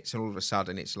 2 minutes, and all of a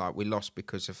sudden it's like, we lost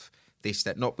because of this,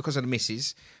 that, not because of the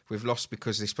misses. We've lost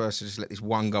because this person just let this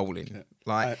one goal in. Yeah.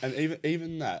 Like, and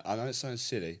even that, I know it sounds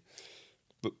silly,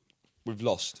 but we've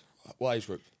lost. What age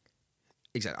group?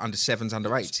 Exactly, under 7s, under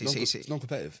 8s. It's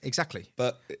non-competitive. Exactly,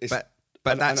 but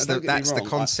that's the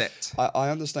concept.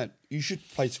 I understand. You should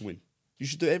play to win. You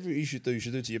should do everything you should do. You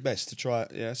should do it to your best to try.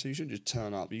 Yeah, so you shouldn't just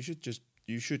turn up.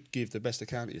 You should give the best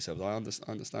account of yourselves. I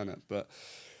understand that. But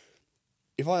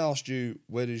if I asked you,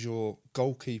 where does your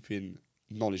goalkeeping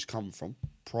knowledge come from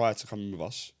prior to coming with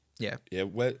us? Yeah.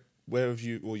 Where have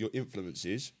you, or your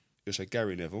influences? You'll say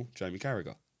Gary Neville, Jamie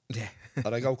Carragher. Yeah.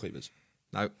 Are they goalkeepers?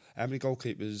 No. How many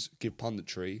goalkeepers give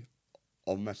punditry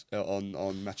on match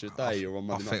of the day or on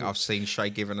Monday night? I think I've seen Shay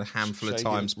given a handful of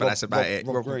times, but that's about it.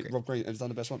 Rob Green has done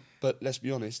the best one. But let's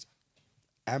be honest,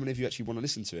 how many of you actually want to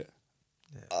listen to it?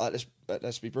 Yeah.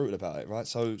 Let's be brutal about it, right?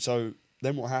 So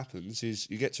then what happens is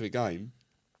you get to a game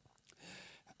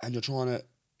and you're trying to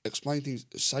explain things,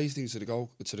 say things to the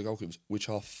goalkeepers which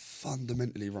are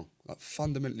fundamentally wrong. Like,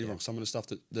 fundamentally wrong. Some of the stuff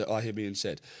that I hear being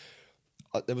said.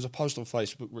 There was a post on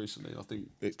Facebook recently. I think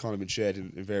it's kind of been shared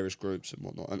in various groups and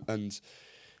whatnot. And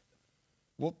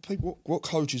what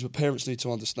coaches, what parents need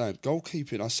to understand,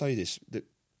 goalkeeping, I say this, that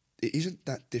it isn't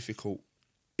that difficult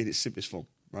in its simplest form,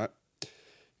 right?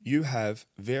 You have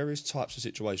various types of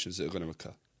situations that are going to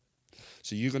occur.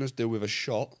 So you're going to deal with a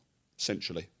shot,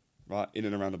 centrally, right, in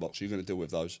and around the box. You're going to deal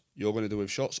with those. You're going to deal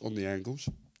with shots on the angles.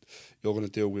 You're going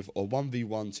to deal with a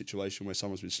 1v1 situation where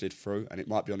someone's been slid through, and it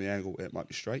might be on the angle, it might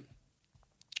be straight.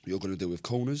 You're going to deal with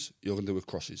corners. You're going to deal with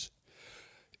crosses.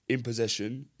 In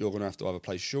possession, you're going to have to either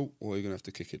play short or you're going to have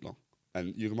to kick it long.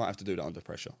 And you might have to do that under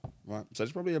pressure, right? So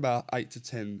there's probably about 8 to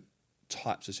 10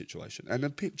 types of situation. And the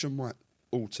picture might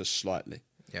alter slightly.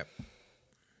 Yep.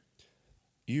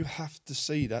 You have to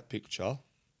see that picture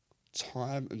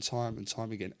time and time and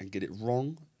time again and get it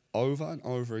wrong over and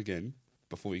over again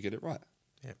before you get it right.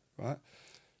 Yep. Right?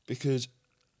 Because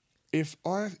if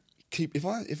I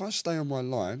stay on my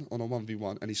line on a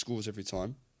 1v1 and he scores every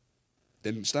time,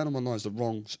 then staying on my line is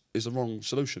the wrong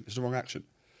solution. It's the wrong action.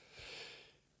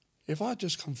 If I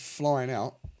just come flying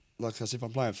out like I said, if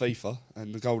I'm playing FIFA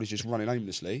and the goalie's just running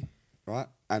aimlessly, right,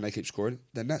 and they keep scoring,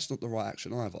 then that's not the right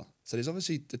action either. So there's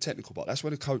obviously the technical part. That's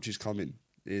where the coaches come in.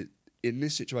 In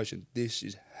this situation, this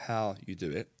is how you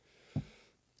do it.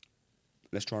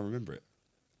 Let's try and remember it.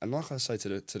 And like I say to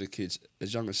the kids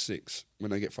as young as 6,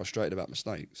 when they get frustrated about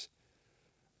mistakes,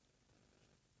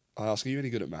 I ask, are you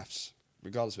any good at maths?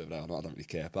 Regardless of whether they are or not, I don't really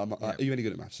care. But are you any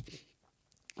good at maths?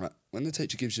 Right. When the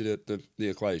teacher gives you the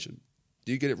equation,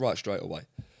 do you get it right straight away?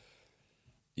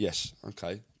 Yes.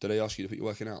 Okay. Do they ask you to put your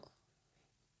working out?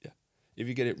 Yeah. If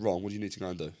you get it wrong, what do you need to go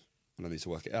and do? And I need to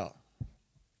work it out.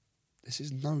 This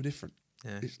is no different.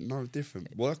 Yeah. It's no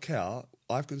different. Work out,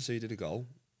 I've conceded a goal.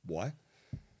 Why?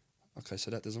 Okay,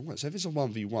 so that doesn't work. So if it's a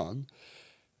 1v1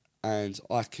 and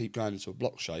I keep going into a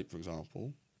block shape, for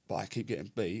example, but I keep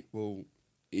getting beat, well,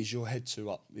 is your head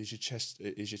too up? Is your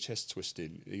chest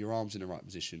twisting? Are your arms in the right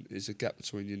position? Is the gap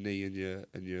between your knee and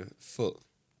your foot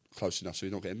close enough so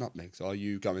you're not getting nutmegged? Are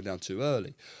you going down too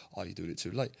early? Are you doing it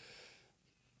too late?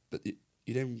 But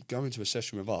you then go into a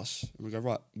session with us and we go,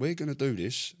 right, we're going to do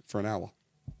this for an hour.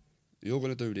 You're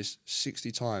going to do this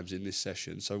 60 times in this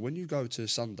session. So when you go to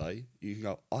Sunday, you can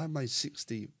go, I made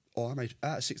 60, or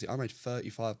out of 60, I made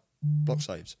 35 block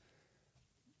saves.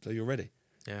 So you're ready.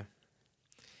 Yeah.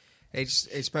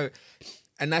 It's about,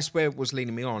 and that's where it was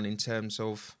leading me on in terms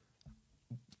of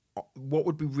what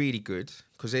would be really good,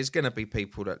 because there's going to be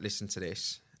people that listen to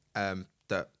this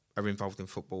that are involved in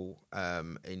football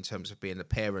in terms of being a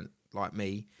parent like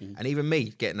me, and even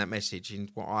me getting that message in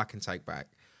what I can take back.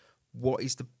 What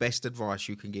is the best advice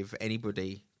you can give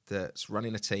anybody that's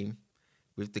running a team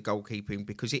with the goalkeeping?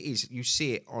 Because it is, you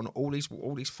see it on all these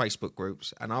Facebook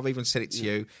groups, and I've even said it to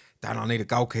you, Dan, I need a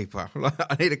goalkeeper.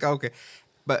 I need a goalkeeper.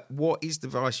 But what is the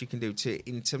advice you can do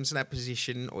in terms of that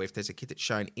position, or if there's a kid that's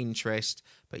showing interest,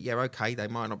 but yeah, okay, they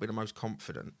might not be the most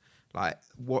confident. Like,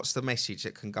 what's the message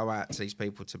that can go out to these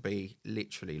people to be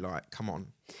literally like, come on,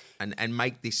 and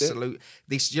make this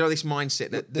this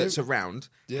mindset that's around?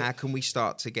 Yeah. How can we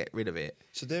start to get rid of it?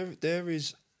 So there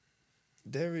is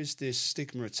this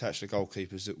stigma attached to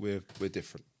goalkeepers that we're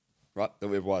different, right? That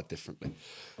we're wired differently,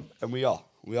 and we are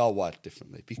wired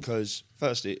differently because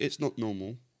firstly, it's not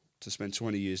normal to spend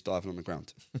 20 years diving on the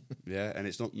ground, yeah, and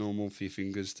it's not normal for your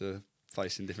fingers to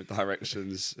face in different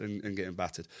directions and getting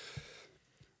battered.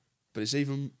 But it's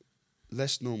even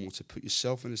less normal to put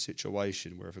yourself in a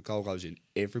situation where if a goal goes in,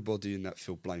 everybody in that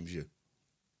field blames you.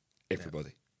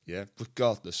 Everybody, yeah?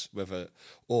 Regardless whether...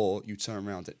 Or you turn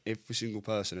around and every single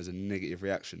person has a negative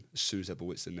reaction as soon as that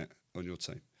ball hits the net on your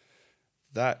team.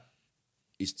 That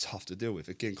is tough to deal with.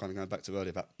 Again, kind of going back to earlier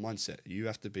about mindset. You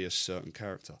have to be a certain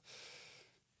character.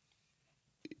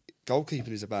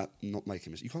 Goalkeeping is about not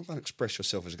making mistakes. You can't go and express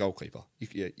yourself as a goalkeeper.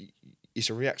 It's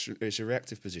a reaction. It's a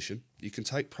reactive position. You can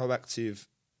take proactive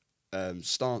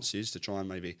stances to try and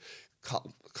maybe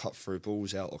cut through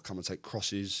balls out or come and take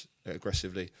crosses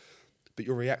aggressively, but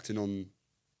you're reacting on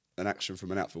an action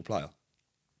from an outfield player.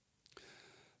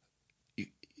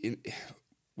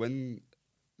 When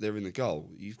they're in the goal,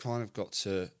 you've kind of got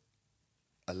to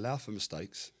allow for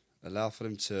mistakes, allow for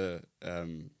them to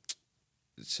kind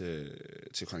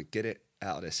of get it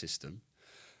out of their system.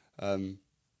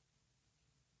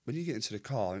 When you get into the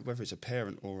car, whether it's a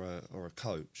parent or a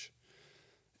coach,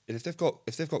 and if they've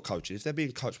got coaching, if they're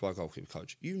being coached by a goalkeeper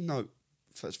coach, you know,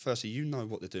 firstly, you know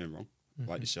what they're doing wrong,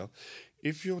 right, yourself.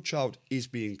 If your child is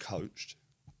being coached,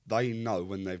 they know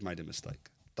when they've made a mistake.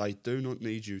 They do not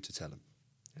need you to tell them,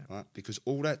 right? Because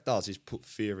all that does is put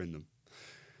fear in them.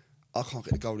 I can't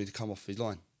get the goalie to come off his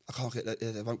line. I can't get that.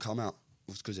 They won't come out.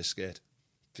 Well, it's because they're scared.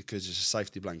 Because it's a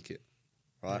safety blanket,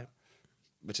 right? Yeah.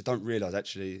 Which I don't realise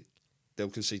actually they'll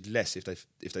concede less if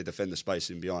they defend the space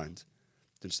in behind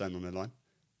than stand on their line.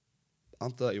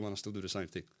 I'm 31, I still do the same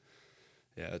thing.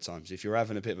 Yeah, at times. If you're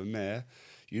having a bit of a mare,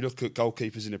 you look at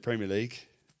goalkeepers in the Premier League,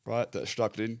 right, that are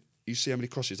struggling, you see how many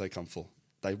crosses they come for.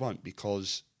 They won't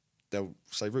because they'll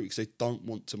say root because they don't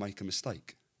want to make a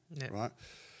mistake, right?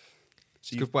 So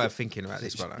it's a good way of thinking about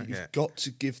this, right? You've got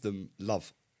to give them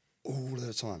love all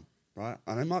the time. Right,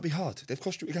 and it might be hard. They've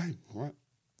cost you a game, all right?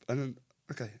 And then,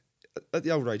 okay, at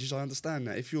the older ages, I understand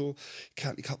that. If you're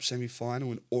County Cup semi-final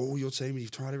and all your team, and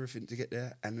you've tried everything to get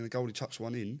there, and then the goalie chucks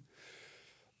one in,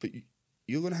 but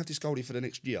you're going to have this goalie for the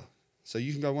next year. So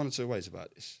you can go one or two ways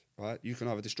about this, right? You can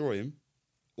either destroy him,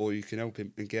 or you can help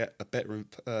him and get a better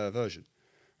version,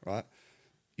 right?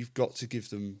 You've got to give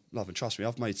them love. And trust me,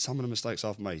 I've made some of the mistakes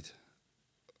I've made.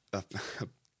 I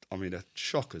mean, they're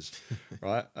shockers,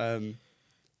 right?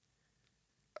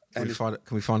 Can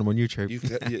we find them on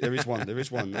YouTube? There is one. There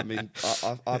is one. I mean,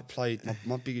 I played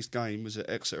my biggest game was at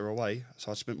Exeter away,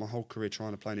 so I spent my whole career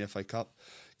trying to play in the FA Cup,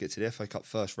 get to the FA Cup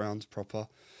first round proper.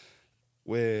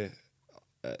 We're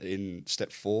in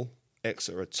step 4.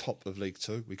 Exeter are top of League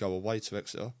 2. We go away to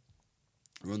Exeter.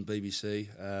 We're on BBC.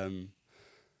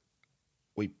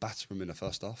 We batter them in the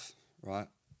first half. Right,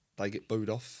 they get booed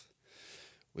off.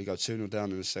 We go 2-0 down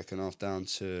in the second half, down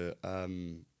to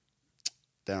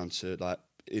like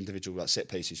individual like set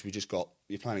pieces.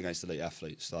 You're playing against elite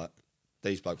athletes. Like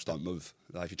these blokes don't move.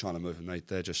 Like if you're trying to move them,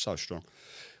 they're just so strong.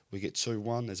 We get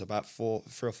 2-1. There's about 3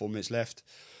 or 4 minutes left.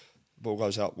 Ball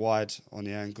goes out wide on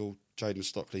the angle. Jaden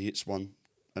Stockley hits one,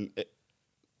 and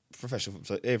professional.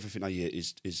 So everything I hit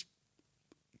is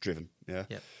driven. Yeah.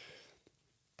 Yep.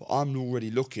 But I'm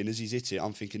already looking as he's hit it.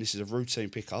 I'm thinking this is a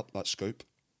routine pickup, like scoop,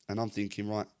 and I'm thinking,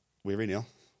 right, we're in here.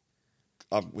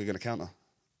 We're going to counter,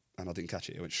 and I didn't catch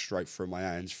it. It went straight through my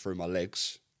hands, through my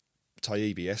legs,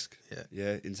 Taibbi-esque,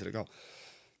 yeah, into the goal.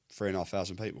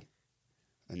 3,500 people,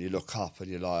 and you look up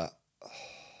and you're like,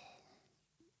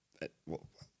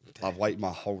 I've waited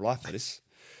my whole life for this.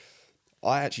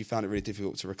 I actually found it really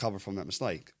difficult to recover from that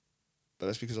mistake, but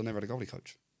that's because I never had a goalie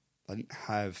coach. I didn't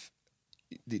have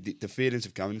the feelings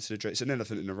of going into the dress. It's an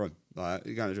elephant in the room. Like,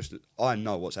 you're going to just, I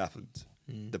know what's happened.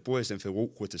 The boys then feel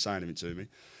awkward to say anything to me.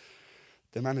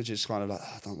 The manager's kind of like,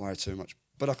 don't worry too much.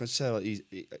 But I can tell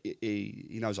he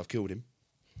knows I've killed him.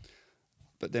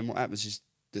 But then what happens is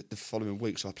the following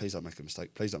week, so please don't make a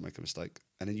mistake, please don't make a mistake.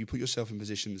 And then you put yourself in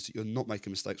positions that you're not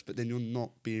making mistakes, but then you're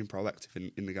not being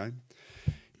proactive in the game.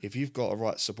 If you've got a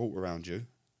right support around you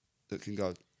that can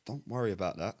go, don't worry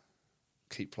about that,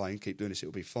 keep playing, keep doing this,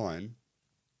 it'll be fine,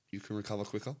 you can recover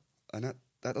quicker. And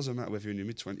that doesn't matter whether you're in your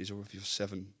mid-20s or if you're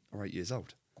 7 or 8 years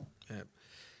old. Yeah.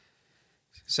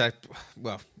 So,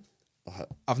 well,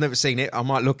 I've never seen it. I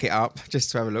might look it up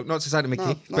just to have a look. Not to say to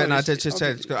Mickey, but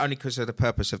only because of the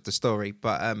purpose of the story.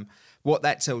 But what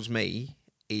that tells me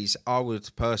is I would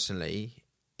personally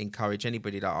encourage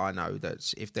anybody that I know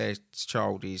that if their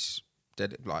child is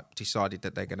decided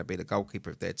that they're going to be the goalkeeper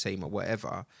of their team or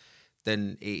whatever,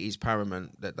 then it is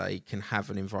paramount that they can have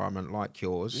an environment like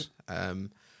yours,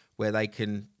 where they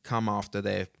can come after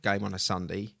their game on a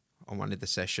Sunday on one of the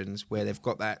sessions where they've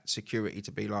got that security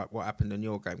to be like, what happened in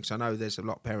your game? Because I know there's a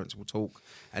lot of parents will talk,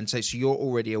 and so you're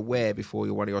already aware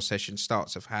before one of your sessions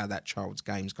starts of how that child's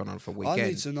game's gone on for weekend. I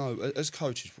need to know as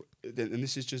coaches, and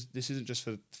this isn't just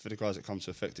for the guys that come to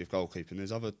effective goalkeeping.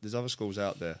 There's other schools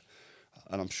out there,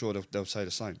 and I'm sure they'll say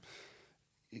the same.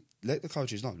 Let the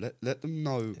coaches know. Let them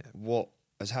know what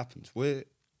has happened.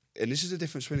 And this is the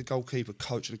difference between a goalkeeper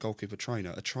coach and a goalkeeper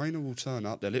trainer. A trainer will turn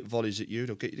up, they'll hit volleys at you,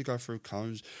 they'll get you to go through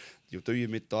cones, you'll do your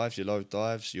mid dives, your low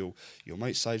dives, you'll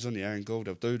make saves on the angle,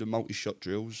 they'll do the multi-shot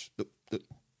drills.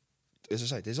 As I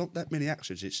say, there's not that many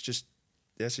actions. It's just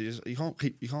you can't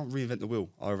reinvent the wheel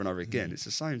over and over again. It's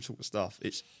the same sort of stuff.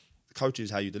 It's coaching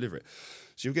is how you deliver it.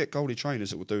 So you'll get goalie trainers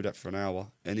that will do that for an hour,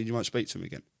 and then you won't speak to them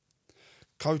again.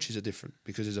 Coaches are different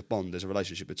because there's a bond, there's a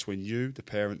relationship between you, the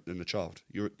parent, and the child.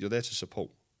 You're there to support.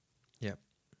 Yeah.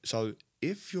 So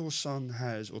if your son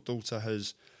has or daughter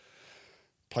has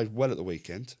played well at the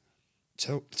weekend,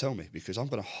 tell me, because I'm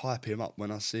going to hype him up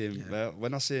when I see him.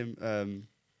 When I see him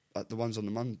at the ones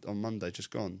on Monday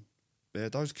just gone,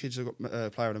 those kids who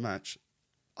got player of the match,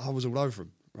 I was all over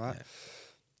them. Right. Yeah.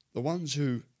 The ones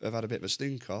who have had a bit of a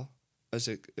stinker as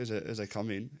they come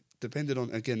in, depending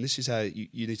on, again, this is how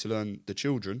you need to learn the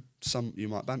children. Some you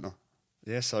might banter.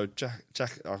 Yeah. So Jack,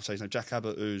 I'll say his name, Jack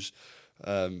Abbott, who's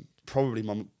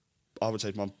probably I would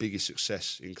say my biggest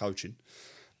success in coaching.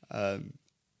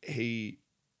 He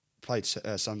played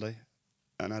Sunday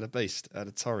and had a beast, had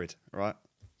a torrid, right?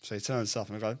 So he turns up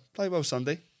and I go, play well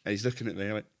Sunday. And he's looking at me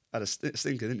and I went, had a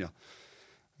stinker, didn't you?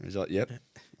 And he's like, yep.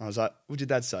 I was like, what did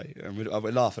your dad say? And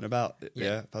we're laughing about it.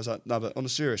 Yeah. I was like, no, but on a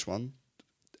serious one.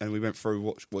 And we went through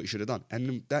what you should have done.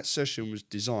 And that session was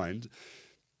designed.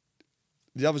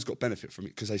 The others got benefit from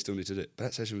it because they still need to do it. But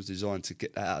that session was designed to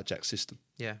get that out of Jack's system.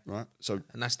 Yeah. Right? So,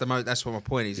 and that's that's what my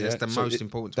point is. That's the most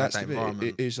important to that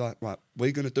environment. It is like, right,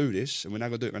 we're going to do this and we're now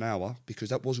going to do it for an hour because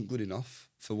that wasn't good enough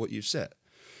for what you've set.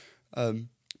 But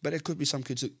there could be some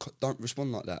kids that don't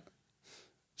respond like that.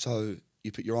 So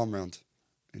you put your arm around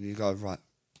and you go, right,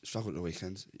 struggled at the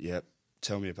weekend. Yeah,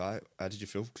 tell me about it. How did you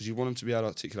feel? Because you want them to be able to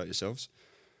articulate yourselves.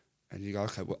 And you go,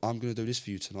 okay, well, I'm going to do this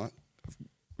for you tonight.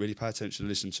 Really pay attention,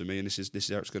 listen to me, and this is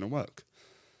how it's going to work.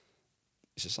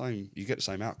 It's the same. You get the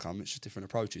same outcome. It's just different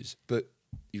approaches, but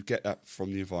you get that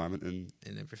from the environment and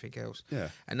everything else. Yeah,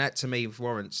 and that to me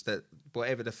warrants that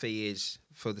whatever the fee is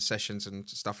for the sessions and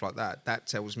stuff like that. That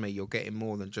tells me you're getting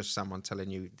more than just someone telling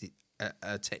you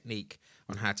a technique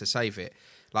on how to save it.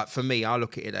 Like for me, I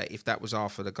look at it if that was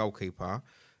Arthur, the goalkeeper,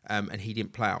 and he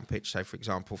didn't play out on pitch, say for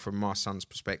example, from my son's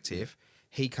perspective,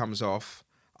 he comes off,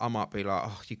 I might be like,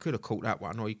 oh, you could have caught that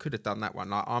one, or you could have done that one.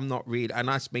 Like, I'm not really, and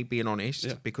that's me being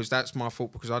honest, because that's my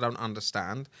fault, because I don't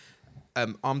understand.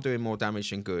 I'm doing more damage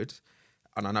than good,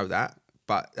 and I know that,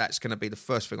 but that's going to be the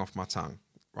first thing off my tongue,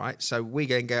 right? So we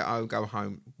then go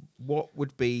home. What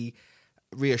would be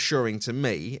reassuring to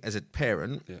me as a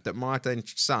parent that my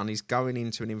son is going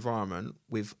into an environment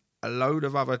with a load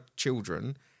of other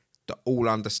children that all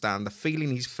understand the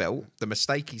feeling he's felt, the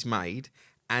mistake he's made,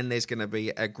 and there's going to be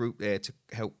a group there to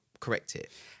help correct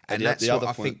it. And that's what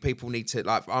I think people need to,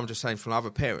 like I'm just saying from other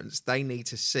parents, they need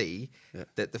to see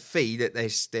that the fee that they're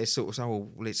sort of,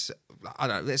 let's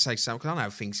say something, because I know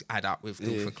things add up with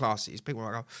different classes. People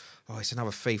are like, oh, it's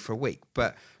another fee for a week.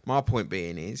 But my point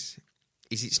being is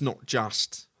it's not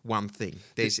just one thing.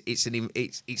 It's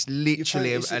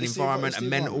literally an environment,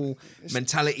 a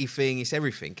mentality thing. It's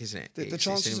everything, isn't it? The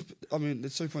chances. The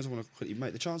 2 points I want to quickly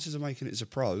make. The chances of making it as a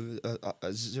pro are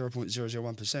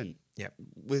 0.001%. Yeah.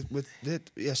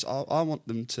 Yes, I want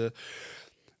them to.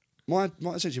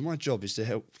 Essentially my job is to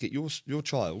help get your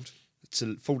child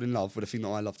to fall in love with the thing that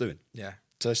I love doing. Yeah.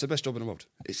 So it's the best job in the world.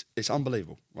 It's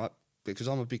unbelievable, right? Because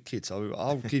I'm a big kid, so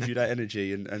I'll give you that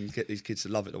energy and get these kids to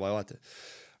love it the way I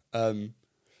do.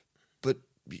 But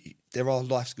there are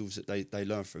life skills that they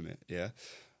learn from it, yeah?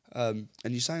 And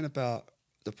you're saying about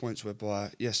the points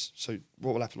whereby, yes, so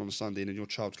what will happen on a Sunday and your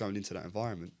child's going into that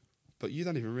environment, but you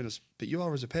don't even realise, but you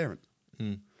are as a parent.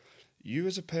 You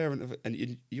as a parent,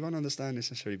 and you won't understand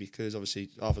this necessarily because obviously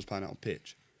Arthur's playing out on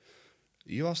pitch.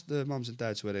 You ask the mums and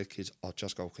dads where their kids are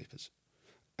just goalkeepers,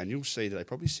 and you'll see that they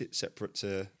probably sit separate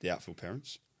to the outfield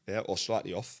parents, or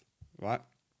slightly off, right?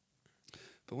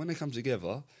 But when they come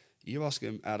together, you ask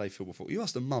them how they feel before. You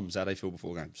ask the mums how they feel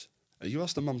before games. And you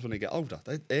ask the mums when they get older.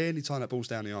 Any time that ball's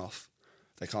down the half,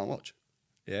 they can't watch.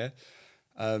 Yeah.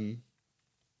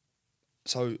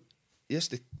 So yes,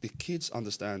 the kids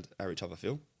understand how each other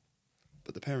feel,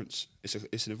 but the parents, it's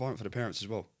an environment for the parents as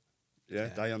well. Yeah.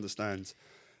 They understand.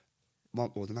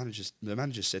 Well, the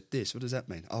manager said this. What does that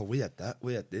mean? Oh, we had that.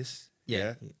 We had this.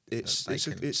 Yeah.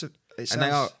 And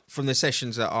they are, from the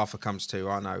sessions that Arthur comes to,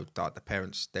 I know that the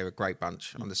parents, they're a great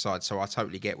bunch on the side, so I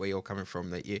totally get where you're coming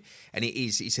from.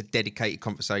 It's a dedicated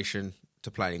conversation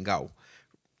to playing in goal,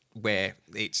 where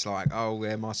it's like, oh,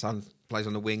 yeah, my son plays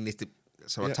on the wing.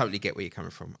 So I totally get where you're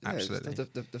coming from. Absolutely.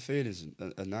 The feelings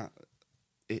and that,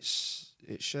 it's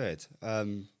shared.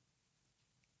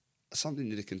 Something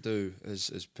that they can do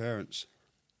as parents,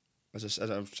 as I said,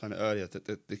 I was saying it earlier,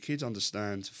 that the kids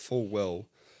understand full well,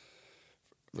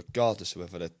 regardless of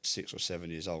whether they're 6 or 7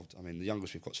 years old. I mean, the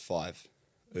youngest we've got is 5.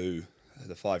 The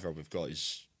 5-year-old we've got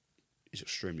is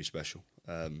extremely special.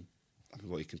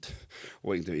 What he can do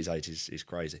at his age is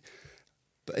crazy.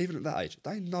 But even at that age,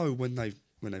 they know when they've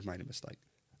made a mistake.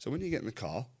 So when you get in the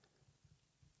car,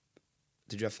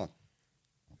 did you have fun?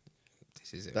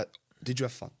 This is it. Did you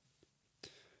have fun?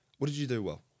 What did you do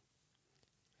well?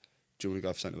 Do you want to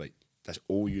go for something to eat? That's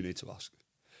all you need to ask.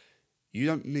 You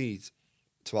don't need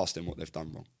to ask them what they've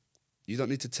done wrong. You don't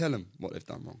need to tell them what they've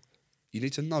done wrong. You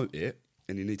need to note it,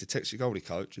 and you need to text your goalie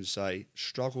coach and say,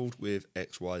 struggled with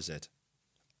X, Y, Z.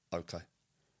 Okay.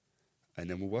 And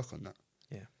then we'll work on that.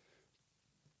 Yeah.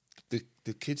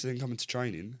 The kids then come into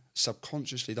training,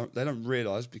 subconsciously, they don't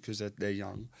realise, because they're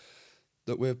young,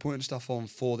 that we're putting stuff on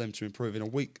for them to improve in a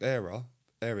weak area,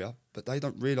 but they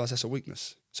don't realise that's a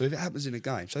weakness. So if it happens in a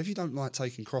game, so if you don't like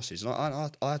taking crosses, and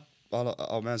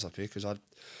I'll man's up here because I had a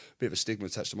bit of a stigma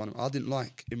attached to mine. I didn't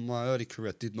like, in my early career,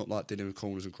 I did not like dealing with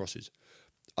corners and crosses.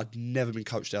 I'd never been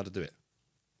coached how to do it.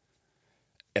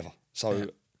 Ever. So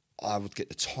I would get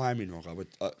the timing wrong. I would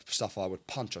I would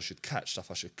punch, I should catch.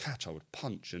 Stuff I should catch, I would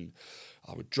punch. And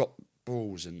I would drop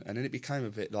balls. And then it became a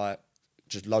bit like,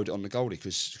 just load it on the goalie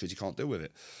because you can't deal with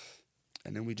it.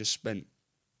 And then we just spent,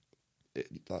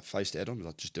 faced it head on,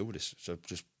 like, just deal with this. So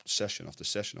just session after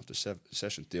session after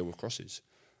session, deal with crosses.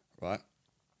 Right?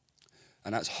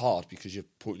 And that's hard because you're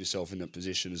putting yourself in a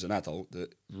position as an adult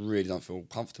that really don't feel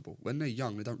comfortable. When they're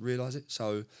young, they don't realise it.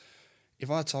 So if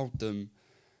I told them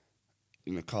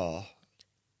in the car,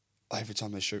 every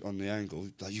time they shoot on the angle,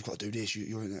 like, you've got to do this,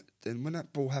 you're in that, then when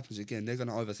that ball happens again, they're going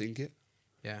to overthink it.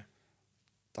 Yeah.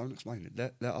 Don't explain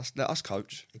it. Let us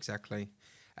coach. Exactly.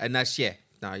 And that's, I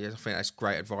think that's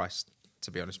great advice,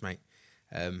 to be honest, mate.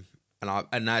 And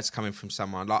that's coming from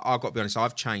someone, like, I've got to be honest,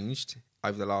 I've changed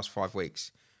over the last 5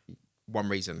 weeks. One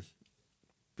reason,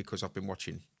 because I've been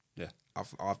watching Yeah.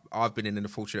 I've been in an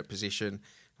unfortunate position,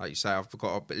 like you say. I've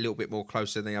got a little bit more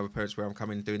closer than the other parents where I'm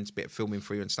coming doing a bit of filming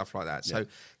for you and stuff like that. Yeah.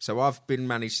 So I've been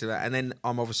managed to that, and then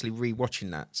I'm obviously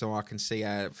re-watching that, so I can see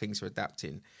how things are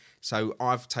adapting. So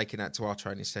I've taken that to our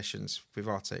training sessions with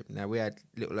our team. Now we had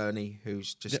little Ernie,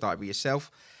 who's just started with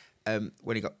yourself.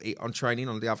 When he got on training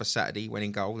on the other Saturday, he went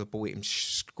in goal. The ball hit him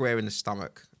square in the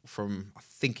stomach from, I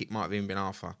think it might have even been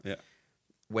Arthur. Yeah.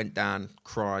 Went down,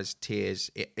 cries,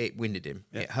 tears. It winded him.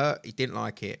 Yeah. It hurt. He didn't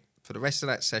like it. For the rest of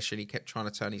that session, he kept trying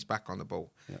to turn his back on the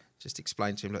ball. Yeah. Just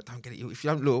explain to him, look, don't get it. If you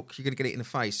don't look, you're going to get it in the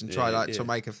face, and try to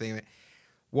make a thing of it.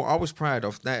 What I was proud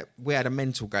of, that we had a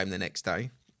mental game the next day,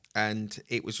 and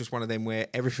it was just one of them where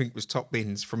everything was top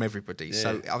bins from everybody. Yeah.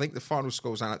 So I think the final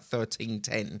score was at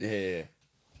 13-10. Yeah.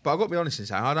 But I've got to be honest and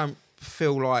say, I don't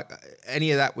feel like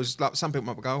any of that was like, some people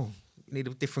might go, oh, you need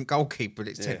a different goalkeeper.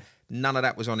 It's 10. None of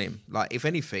that was on him. Like, if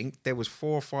anything, there was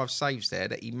 4 or 5 saves there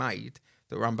that he made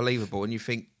that were unbelievable. And you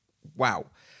think, wow.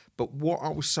 But what I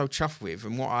was so chuffed with,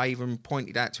 and what I even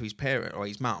pointed out to his parent or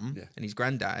his mum and his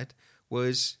granddad,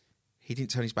 was he didn't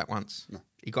turn his back once. No.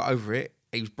 He got over it.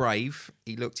 He was brave.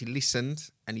 He looked, he listened,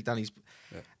 and he done his...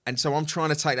 Yeah. And so I'm trying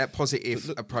to take that positive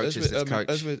approach as coach.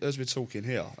 As we're talking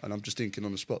here, and I'm just thinking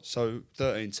on the spot, so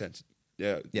 13-10.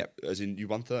 Yeah. As in, you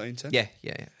won 13-10?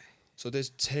 Yeah. So there's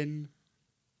 10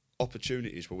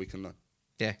 opportunities where we can learn.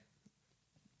 Yeah.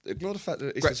 Ignore the fact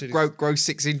that it's grow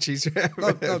 6 inches. But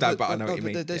I know what you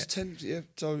mean. There's 10. Yeah.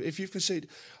 So if you've conceded,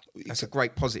 that's a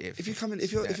great positive. If you come in,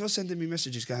 if you're sending me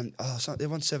messages going, so they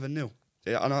won 7-0.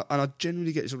 Yeah, and I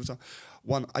genuinely get this all the time.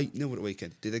 Won 8-0 at the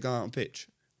weekend. Did they go out on pitch?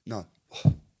 No.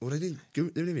 Well, they didn't. They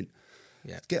didn't even.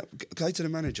 Yeah. Go to the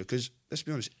manager, because let's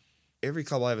be honest. Every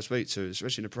club I ever speak to,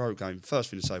 especially in a pro game, first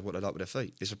thing to say what they like with their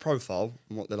feet. It's a profile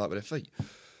and what they like with their feet.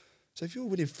 So if you're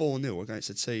winning 4-0 against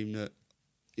a team that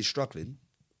is struggling,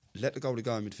 let the goalie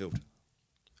go in midfield.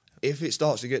 If it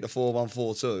starts to get to 4-1,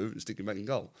 4-2, stick him back in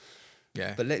goal.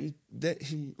 Yeah. But let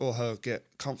him or her get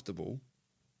comfortable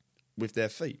with their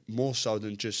feet, more so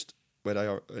than just where they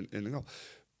are in the goal.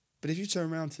 But if you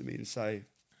turn around to me and say,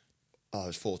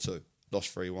 it's 4-2,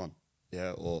 lost 3-1,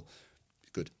 yeah, or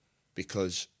good,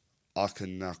 because I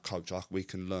can now coach, we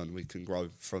can learn, we can grow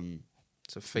from...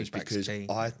 So feedback's because key.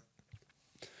 I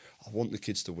want the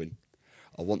kids to win.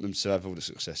 I want them to have all the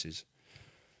successes.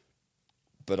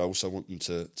 But I also want them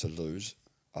to lose.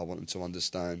 I want them to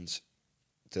understand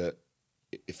that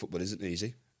if football isn't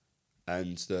easy,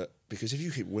 and that, because if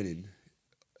you keep winning,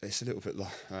 it's a little bit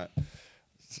like...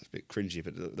 it's a bit cringy,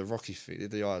 but the Rocky thing,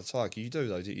 the eye of the tiger, you do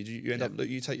though. You end up,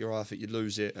 you take your eye off it, you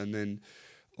lose it, and then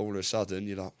all of a sudden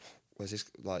you're like, where's this?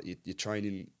 Like your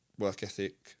training, work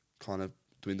ethic kind of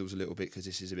dwindles a little bit because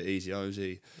this is a bit easy,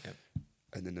 and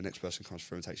then the next person comes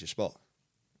through and takes your spot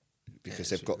because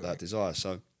they've got that desire.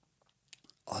 So,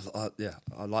 I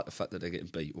like the fact that they're getting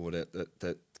beat, or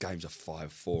that games are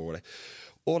 5-4,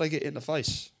 or they get in the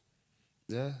face.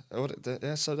 Yeah,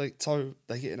 so they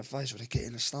get in the face, or they get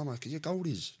in the stomach, and your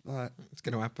goalies, like, it's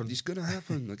going to happen. It's going to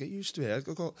happen. Get used to it.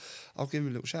 I'll give him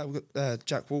a little shout. We've got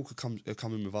Jack Walker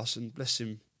coming with us, and bless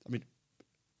him. I mean,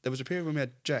 there was a period when we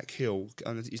had Jack Hill,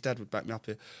 and his dad would back me up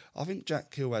here. I think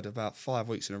Jack Hill had about 5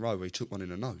 weeks in a row where he took one in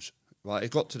the nose. Right,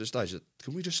 it got to the stage that,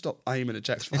 can we just stop aiming at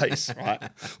Jack's face, right,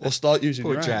 or start using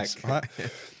Poor your hands, Jack. right?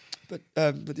 But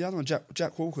the other one,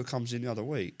 Jack Walker, comes in the other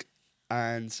week,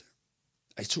 and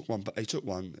he took one,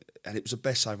 and it was the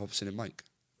best save I've seen him make,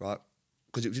 right?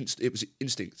 Because it was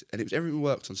instinct, and it was everything we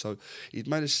worked on. So he'd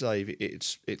made a save,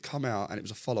 it'd come out, and it was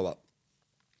a follow up,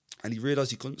 and he realised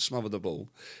he couldn't smother the ball,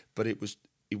 but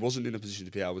he wasn't in a position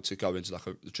to be able to go into like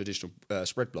a traditional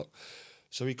spread block.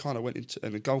 So he kind of went into,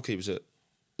 and the goalkeepers that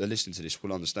are listening to this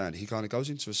will understand. He kind of goes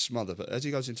into a smother, but as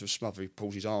he goes into a smother, he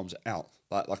pulls his arms out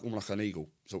like almost like an eagle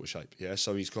sort of shape. Yeah,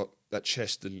 so he's got that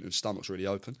chest and stomach's really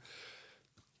open.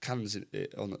 Cannons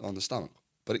it on the stomach,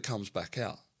 but it comes back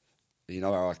out. You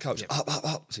know how I coach,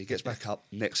 up. So he gets back up,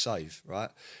 next save, right?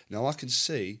 Now I can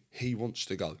see he wants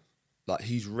to go. Like,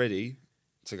 he's ready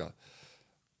to go.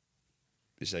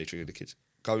 This is how you trigger the kids.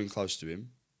 Going close to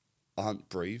him, I don't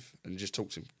breathe, and just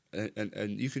talk to him.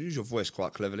 And you can use your voice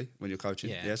quite cleverly when you're coaching.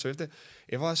 Yeah. So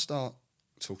if I start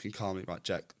talking calmly, right,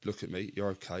 Jack, look at me, you're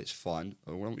okay, it's fine.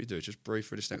 What I want you to do is just breathe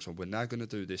for this next one. We're now going to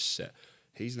do this set.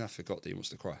 He's now forgot that he wants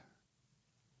to cry.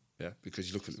 Yeah, because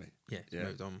he's looking at me. Yeah,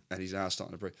 moved on. And he's now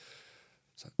starting to breathe.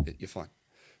 So you're fine.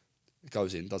 He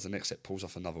goes in, does the next set, pulls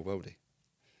off another worldie.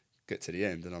 Get to the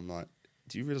end, and I'm like,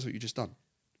 do you realise what you just done?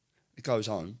 He goes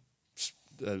home,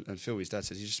 and Phil, his dad,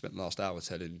 says he just spent the last hour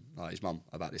telling his mum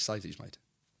about this save that he's made.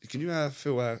 Can you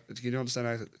can you understand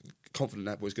how confident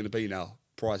that boy's going to be now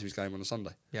prior to his game on a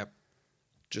Sunday? Yep.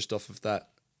 Just off of that.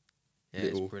 Yeah,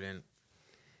 it's brilliant.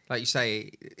 like you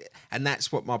say, and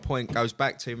that's what my point goes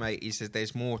back to, mate. Is that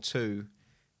there's more to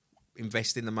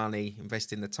investing the money,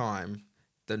 investing the time,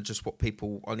 than just what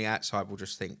people on the outside will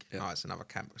just think. Oh, it's another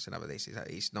camp, it's another this.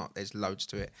 It's not. There's loads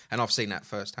to it, and I've seen that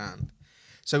firsthand.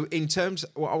 So, in terms,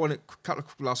 I want a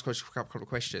couple of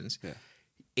questions. Yeah.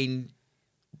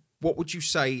 What would you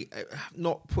say?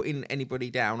 Not putting anybody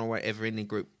down or whatever in the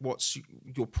group. What's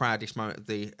your proudest moment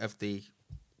of the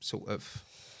sort of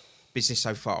business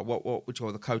so far? What would you,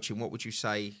 or the coaching? What would you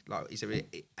say? Like, is there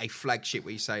a flagship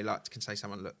where you say, like, can say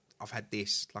someone, look, I've had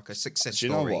this, like a success story?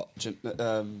 Do you know what?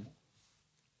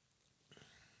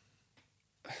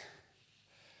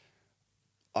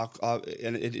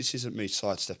 This isn't me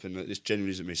sidestepping. This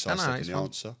genuinely isn't me sidestepping the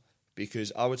answer,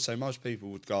 because I would say most people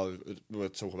would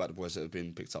talk about the boys that have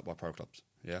been picked up by pro clubs.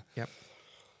 Yeah. Yep.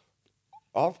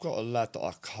 I've got a lad that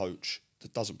I coach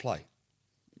that doesn't play,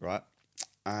 right?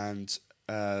 And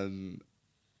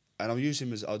I'll use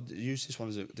this one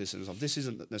as an example. This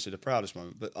isn't necessarily the proudest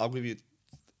moment, but I'll give you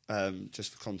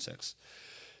just for context.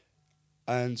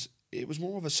 And it was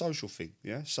more of a social thing,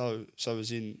 yeah. So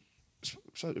as in,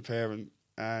 so the parent,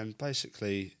 and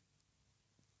basically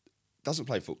doesn't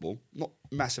play football, not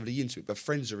massively into it, but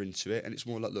friends are into it, and it's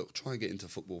more like, look, try and get into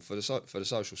football for the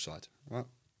social side, right?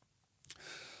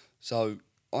 So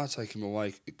I take him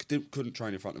away. Couldn't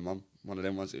train in front of mum. One of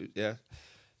them ones,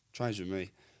 trains with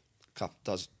me.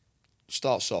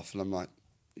 Starts off, and I'm like,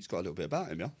 he's got a little bit about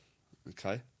him, yeah.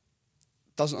 Okay,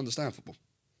 doesn't understand football,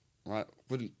 right?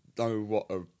 Wouldn't know what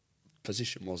a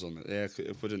position was on it.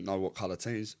 Yeah, wouldn't know what colour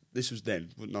teams. This was then.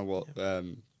 Wouldn't know what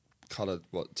colour,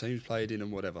 what teams played in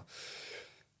and whatever.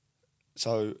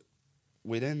 So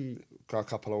we then go a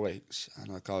couple of weeks,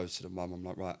 and I go to the mum. I'm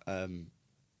like, right, I'm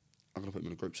going to put him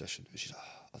in a group session. And she's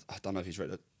like, I don't know if he's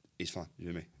ready. He's fine. You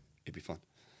and me, he'd be fine.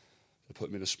 I put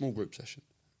him in a small group session,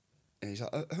 and he's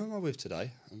like, who am I with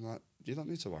today? I'm like, you don't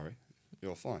need to worry.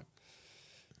 You're fine.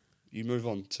 You move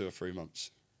on 2 or 3 months.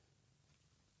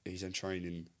 He's in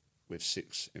training with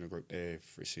 6 in a group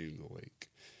every single week.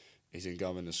 He's in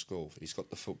going to school. He's got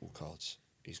the football cards.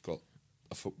 He's got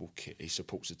a football kit. He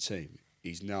supports a team.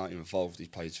 He's now involved. He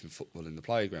plays some football in the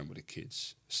playground with the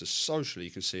kids. So socially,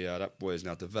 you can see how that boy has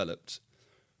now developed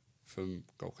from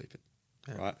goalkeeping.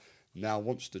 Yeah. Right? Now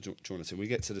wants to join the team. We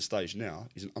get to the stage now,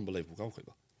 he's an unbelievable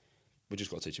goalkeeper. We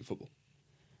just got to teach him football.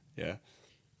 Yeah?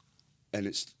 And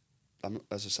it's,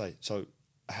 as I say, so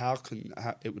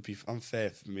it would be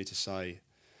unfair for me to say,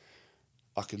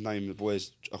 I could name the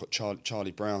boys. I've got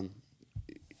Charlie Brown.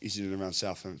 He's in and around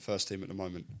Southend, first team at the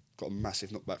moment. Got a massive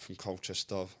knockback from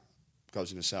Colchester.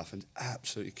 Goes into Southend,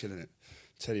 absolutely killing it.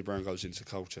 Teddy Brown goes into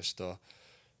Colchester,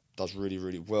 does really,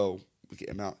 really well. We get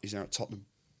him out. He's now at Tottenham.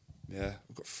 Yeah,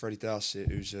 we've got Freddie Dowsett,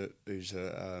 who's at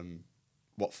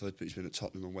Watford, but he's been at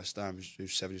Tottenham and West Ham.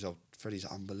 Who's 7 years old. Freddie's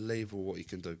unbelievable what he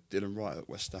can do. Dylan Wright at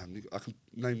West Ham. I can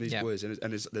name these boys, and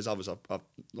there's others I've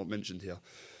not mentioned here.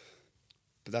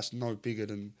 But that's no bigger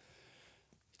than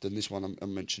this one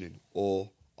I'm mentioning.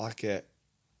 Or I get,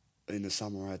 in the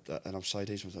summer, I had that, and I'll say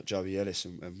these ones like Joey Ellis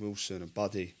and Wilson and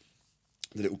Buddy,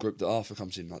 the little group that Arthur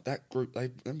comes in. Like that group,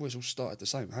 them boys all started the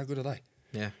same. How good are they?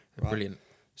 Yeah, right? Brilliant.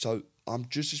 So I'm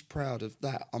just as proud of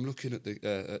that. I'm looking at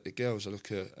the girls. I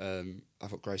look at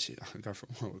I've got Gracie. I can go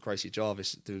from Gracie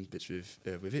Jarvis doing bits with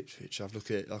Ipswich. I've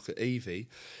looked at Evie.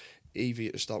 Evie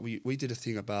at the start. We did a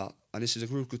thing about, and this is a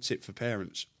real good tip for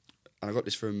parents. And I got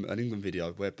this from an England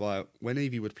video whereby when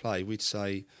Evie would play, we'd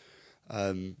say,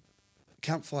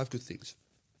 count 5 good things.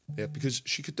 Yeah, because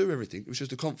she could do everything. It was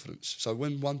just the confidence. So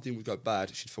when one thing would go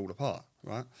bad, she'd fall apart,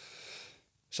 right?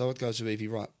 So I'd go to Evie,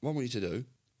 right, what I want you to do,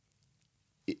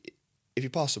 if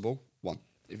you pass the ball, 1.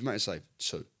 If you make a save,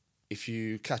 2. If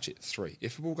you catch it, 3.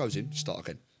 If the ball goes in, start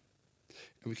again.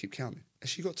 And we keep counting. And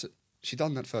she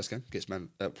done that first game, gets player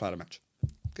of the match.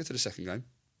 Get to the second game.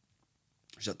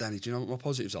 She's like, Danny, do you know what my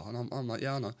positives are? And I'm like,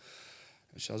 yeah, I know.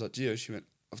 And I was like, do you? She went,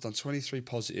 I've done 23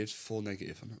 positives, 4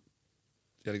 negative. I'm like,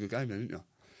 you had a good game then, didn't you?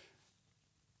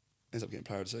 Ends up getting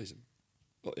player of the season.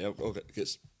 But yeah,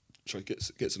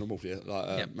 gets an award, yeah,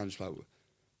 like managed player.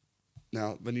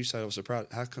 Now, when you say I was so proud,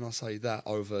 how can I say that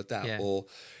over that? Yeah. Or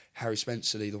Harry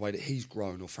Spencerley, the way that he's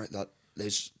grown, or Frank, like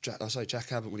there's Jack. I say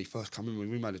Jack Abbott when he first came in, when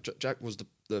we made it. Jack was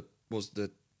the.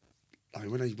 I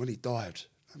mean, when he died,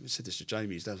 I said this to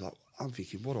Jamie. His dad was like, I'm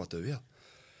thinking, what do I do here?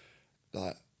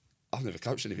 Like, I've never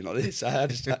coached anything like this.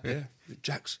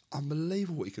 Jack's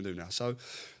unbelievable what he can do now. So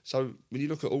when you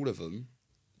look at all of them,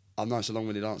 I know it's a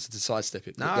long-winded answer to sidestep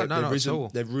it. No, not at all.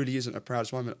 There really isn't a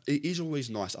proudest moment. It is always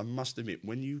nice, I must admit,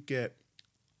 when you get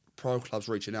pro clubs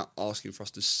reaching out asking for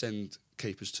us to send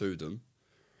keepers to them,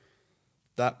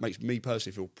 that makes me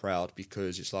personally feel proud,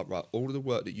 because it's like, right, all of the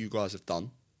work that you guys have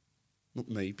done, not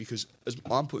me, because as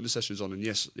I'm putting the sessions on, and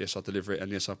yes, I deliver it,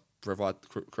 and yes, I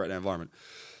create that environment.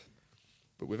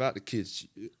 But without the kids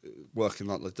working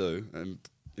like they do and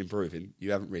improving,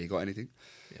 you haven't really got anything.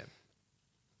 Yeah.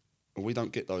 And we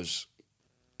don't get those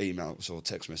emails or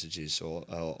text messages or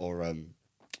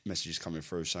messages coming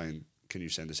through saying, "Can you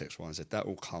send us X, Y, and Z?" That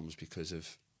all comes because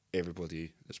of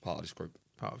everybody that's part of this group.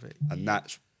 Part of it. And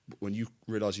that's when you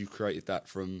realise you created that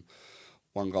from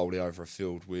one goalie over a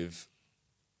field with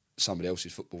somebody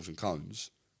else's footballs and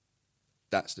cones.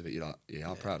 That's the bit you're like,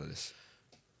 I'm proud of this.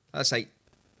 I say,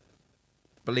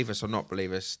 believe us or not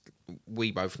believe us,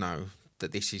 we both know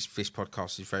that this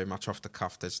podcast is very much off the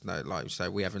cuff. There's no, like you say,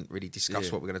 we haven't really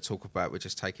discussed what we're going to talk about. We're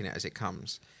just taking it as it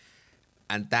comes.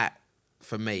 And that,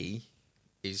 for me,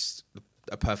 is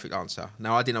a perfect answer.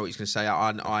 Now, I didn't know what he was going to say.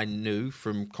 I knew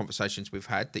from conversations we've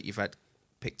had that you've had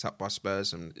picked up by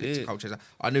Spurs and picked up cultures.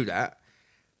 I knew that.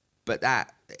 But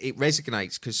it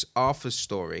resonates because Arthur's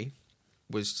story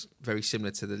was very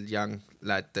similar to the young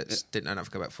lad that didn't know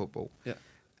nothing about football. Yeah.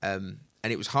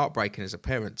 And it was heartbreaking as a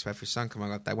parent to have his son come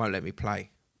and go, they won't let me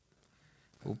play.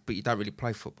 Well, but you don't really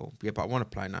play football. Yeah, but I want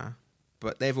to play now.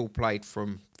 But they've all played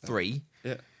from 3.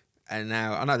 Yeah. And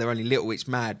now, I know they're only little, it's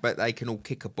mad, but they can all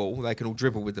kick a ball. They can all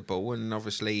dribble with the ball. And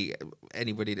obviously,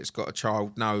 anybody that's got a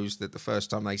child knows that the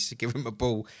first time they give them a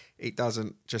ball, it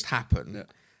doesn't just happen.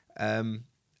 Yeah.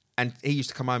 And he used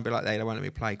to come home and be like, they won't let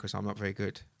me play because I'm not very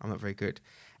good. And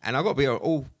I've got to be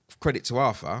all credit to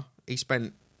Arthur. He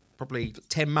spent probably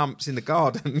 10 months in the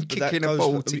garden kicking a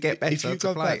ball to get better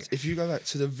to play. If you go back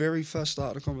to the very first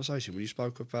start of the conversation, when you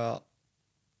spoke about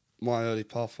my early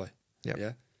pathway,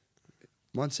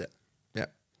 mindset.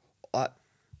 Yeah.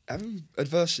 Having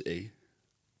adversity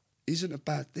isn't a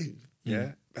bad thing,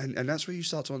 yeah? And that's where you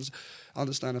start to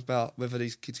understand about whether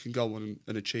these kids can go on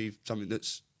and achieve something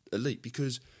that's elite,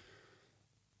 because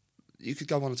you could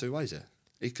go one or two ways there.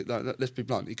 He could, let's be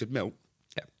blunt, he could melt.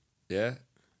 Yeah.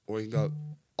 Or he can go,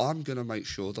 I'm going to make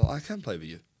sure that I can play with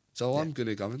you. So I'm going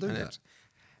to go and do that.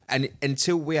 And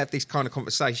until we had this kind of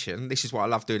conversation, this is why I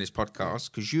love doing this podcast,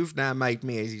 because you've now made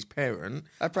me, as his parent,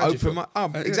 open my...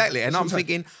 exactly. And I'm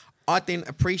thinking, I didn't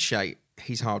appreciate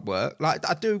his hard work. Like,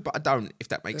 I do, but I don't, if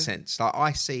that makes sense. Like,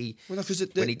 I see when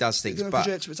he does things, but...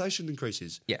 your expectation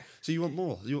increases. Yeah. So you want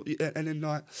more. And then,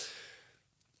 like,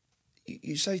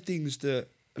 you say things that...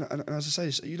 And as I say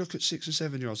this, you look at 6 and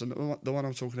 7 year olds, and the one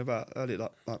I'm talking about earlier,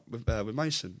 like with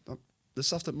Mason, the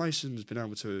stuff that Mason's been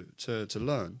able to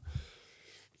learn,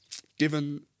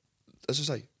 given, as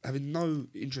I say, having no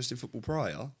interest in football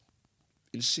prior,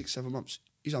 in 6-7 months,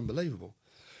 he's unbelievable.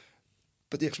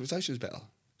 But the expectation is better.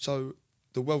 So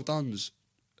the well dones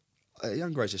at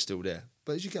young grades are still there,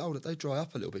 but as you get older, they dry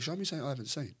up a little bit. Show me something I haven't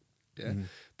seen. Yeah,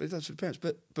 but that's for parents.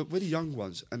 But with the young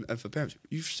ones and for parents,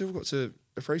 you've still got to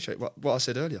appreciate what I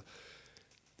said earlier.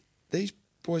 These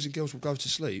boys and girls will go to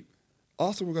sleep.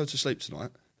 Arthur will go to sleep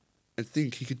tonight and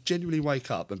think he could genuinely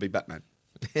wake up and be Batman.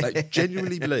 Like,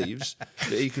 genuinely believes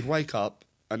that he could wake up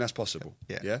and that's possible.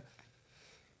 Yeah.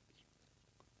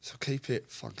 So keep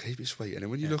it fun, keep it sweet, and then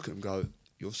when you look at them, go,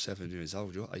 you're 7 years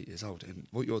old, you're 8 years old, and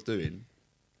what you're doing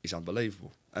is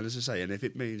unbelievable. And as I say, and if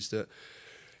it means that.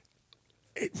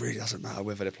 It really doesn't matter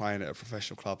whether they're playing at a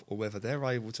professional club or whether they're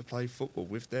able to play football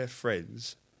with their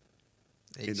friends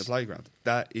in the playground.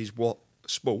 That is what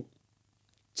sport,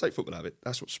 take football out of it,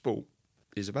 that's what sport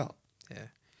is about. Yeah.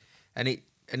 And it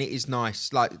is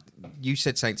nice. Like, you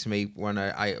said something to me when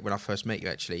I first met you,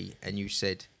 actually, and you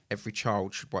said every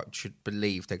child should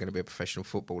believe they're going to be a professional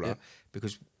footballer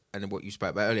because, and what you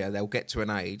spoke about earlier, they'll get to an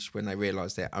age when they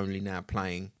realise they're only now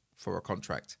playing for a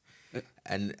contract.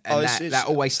 And that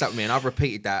always stuck with me, and I've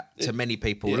repeated that to many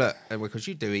people. Look, and because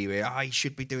you do, you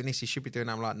should be doing this, you should be doing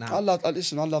that. I'm like, no. I love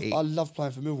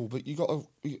playing for Millwall, but you got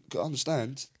to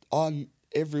understand.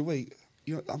 Every week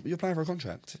you're playing for a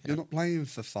contract. You're not playing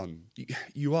for fun.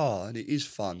 You are, and it is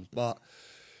fun, but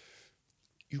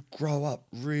you grow up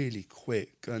really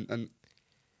quick. And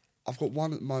I've got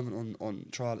one at the moment on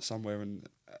trial at somewhere, and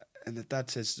the dad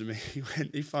says to me,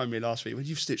 he phoned me last week, when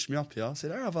you've stitched me up here, I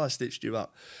said, how have I stitched you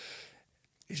up?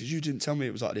 He says, you didn't tell me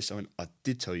it was like this. I went, I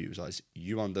did tell you it was like this.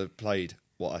 You underplayed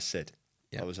what I said.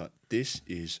 I was like, this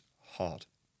is hard.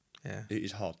 Yeah. It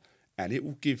is hard. And it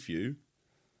will give you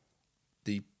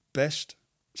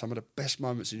some of the best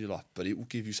moments in your life, but it will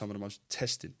give you some of the most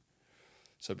testing.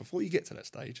 So before you get to that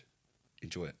stage,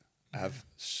 enjoy it. Have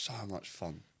so much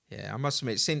fun. Yeah, I must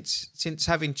admit, since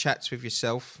having chats with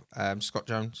yourself, Scott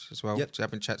Jones as well,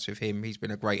 having chats with him, he's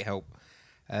been a great help.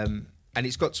 And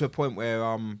it's got to a point where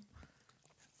I'm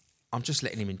just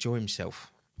letting him enjoy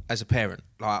himself as a parent.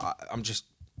 Like, I'm just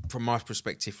from my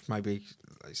perspective, maybe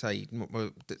say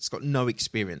that's got no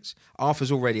experience.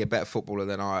 Arthur's already a better footballer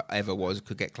than I ever was,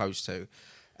 could get close to.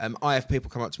 I have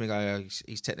people come up to me and go, oh,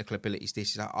 his technical abilities, this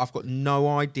is that. I've got no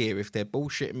idea if they're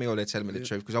bullshitting me or they're telling me the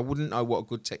truth, because I wouldn't know what a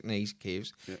good technique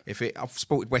gives. Yeah. I've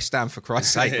supported West Ham, for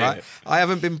Christ's sake, right? I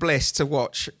haven't been blessed to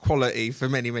watch quality for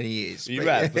many, many years. You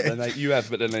have, but then they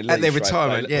leave. At their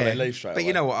retirement, They leave straight but away.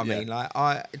 you know what I mean? Like,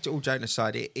 all joking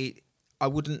aside, I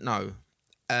wouldn't know.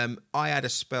 I had a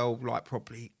spell like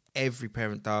probably every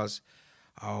parent does.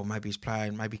 Oh, maybe he's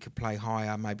playing, maybe he could play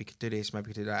higher, maybe he could do this, maybe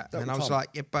he could do that. And I was like,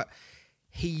 yeah, but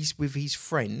he's with his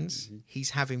friends, he's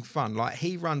having fun. Like,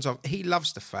 he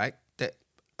loves the fact that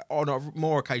on a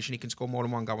more occasion he can score more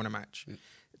than one goal in a match. Yeah.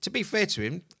 To be fair to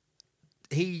him,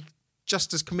 he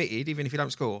just as committed even if he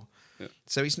don't score. Yeah.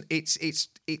 So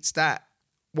it's that.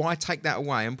 Why take that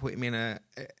away and put him in an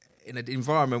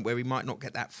environment where he might not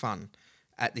get that fun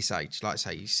at this age? Like I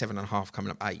say, he's 7.5,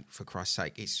 coming up 8. For Christ's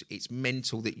sake, it's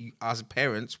mental that you, as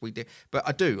parents, we do. But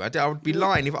I would be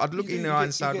lying if I'd look in the eye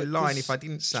and say I'd be lying if I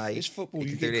didn't say it's football.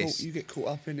 You get caught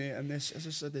up in it, and as I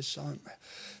said, there's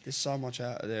so much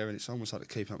out there, and it's almost like to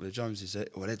keep up with the Joneses.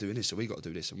 Well, they're doing this, so we got to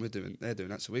do this, and they're doing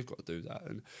that, so we've got to do that.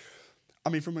 And I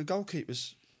mean, from a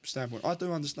goalkeeper's standpoint, I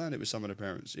do understand it with some of the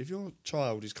parents. If your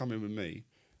child is coming with me,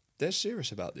 they're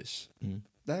serious about this.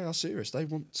 They are serious. They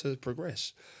want to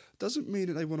progress. Doesn't mean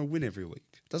that they want to win every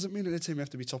week. Doesn't mean that their team have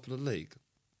to be top of the league.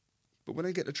 But when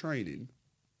they get to training,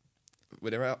 when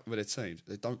they're out with their teams,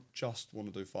 they don't just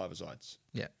want to do five-a-sides.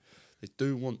 Yeah, they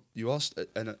do want you ask,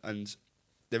 and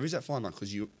there is that fine line,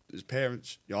 because you, as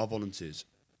parents, you are volunteers,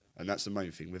 and that's the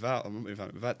main thing. Without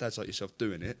dads like yourself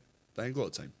doing it, they ain't got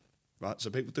a team, right? So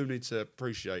people do need to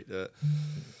appreciate that.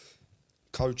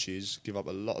 Coaches give up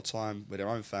a lot of time with their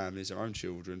own families, their own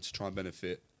children, to try and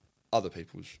benefit other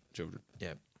people's children.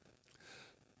 Yeah.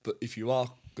 But if you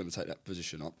are going to take that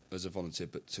position up as a volunteer,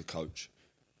 but to coach,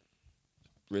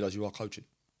 realise you are coaching.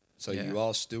 So you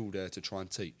are still there to try and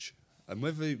teach. And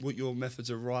whether what your methods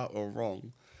are right or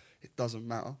wrong, it doesn't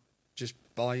matter. Just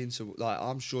buy into, like,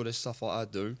 I'm sure there's stuff like I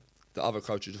do that other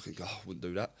coaches look and go, oh, I wouldn't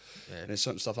do that. Yeah. And there's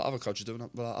certain stuff that other coaches do, and I'm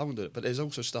like, I wouldn't do it. But there's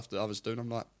also stuff that others do, and I'm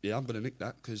like, yeah, I'm going to nick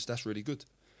that because that's really good.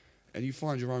 And you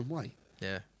find your own way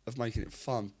of making it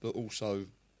fun, but also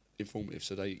informative.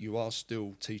 So you are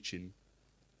still teaching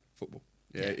football.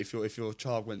 Yeah. If your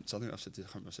child went, I think I said the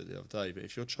other day, but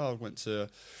if your child went to,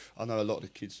 I know a lot of the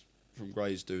kids from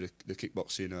Grays do the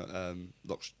kickboxing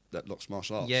at Locks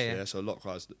Martial Arts. Yeah. So a lot of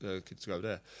guys, kids go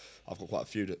there. I've got quite a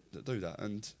few that do that,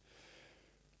 and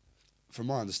from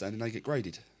my understanding, they get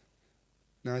graded.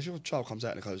 Now, if your child comes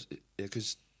out and goes,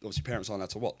 because obviously parents aren't allowed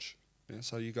to watch. Yeah.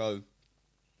 So you go,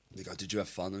 did you have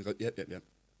fun? And they go, yep. They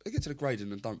get to the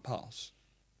grading and don't pass.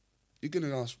 You're going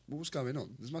to ask, well, what's going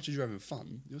on? As much as you're having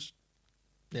fun, you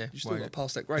still got to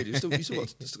pass that grade. You still got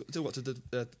to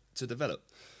develop.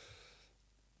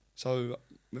 So,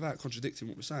 without contradicting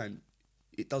what we're saying,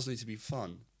 it does need to be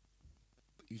fun,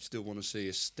 but you still want to see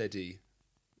a steady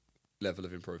level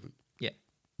of improvement. Yeah.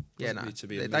 They need to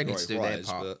do their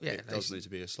part. But it does need to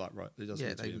be a slight right. It does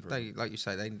need to be improvement. Like you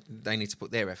say, they need to put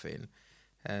their effort in.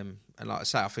 And like I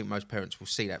say, I think most parents will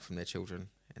see that from their children.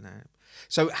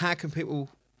 So, how can people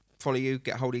follow you,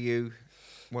 get hold of you?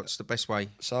 What's the best way?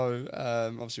 So,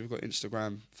 obviously, we've got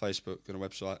Instagram, Facebook, and a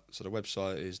website. So, the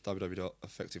website is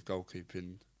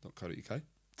www.effectivegoalkeeping.co.uk.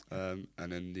 And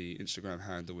then the Instagram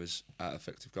handle is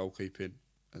 @effectivegoalkeeping.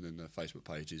 And then the Facebook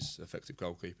page is Effective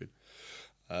Goalkeeping.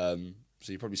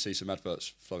 So, you probably see some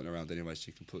adverts floating around anyway, so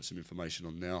you can put some information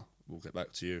on now. We'll get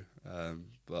back to you.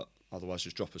 But otherwise,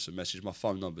 just drop us a message. My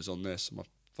phone number's on there. So, my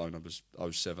phone number's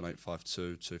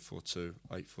 07852 242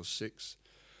 846.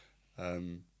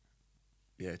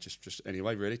 Just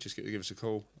anyway, really, just give us a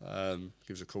call.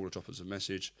 Give us a call or drop us a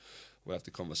message. We'll have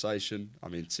the conversation. I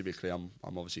mean, typically, I'm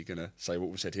obviously going to say what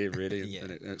we said here, really,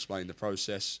 and explain the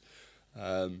process.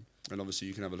 And obviously,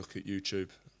 you can have a look at YouTube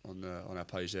on our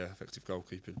page there, Effective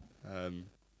Goalkeeping.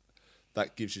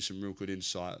 That gives you some real good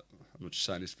insight. I'm not just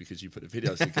saying this because you put the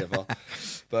videos together,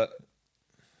 but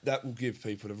that will give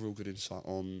people a real good insight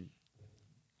on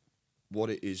what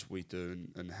it is we do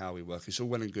and how we work. It's all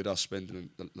well and good us spending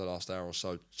the last hour or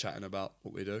so chatting about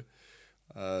what we do.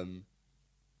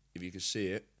 If you can see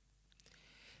it.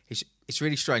 It's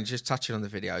really strange, just touching on the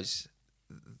videos,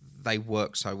 they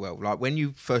work so well. Like when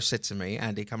you first said to me,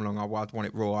 Andy, come along, I want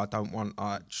it raw, I don't want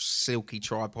silky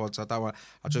tripods, I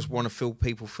just want to feel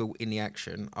people feel in the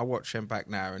action. I watch them back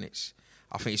now and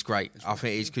I think it's great. I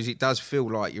think it's because it does feel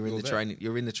like you're in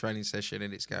the training session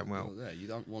and it's going well. You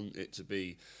don't want it to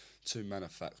be too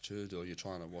manufactured, or you're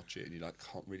trying to watch it and you like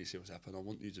can't really see what's happening. I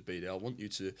want you to be there. I want you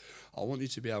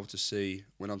to be able to see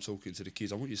when I'm talking to the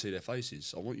kids. I want you to see their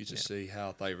faces. I want you to see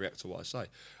how they react to what I say.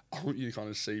 I want you to kind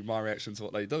of see my reaction to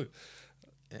what they do.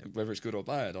 Whether it's good or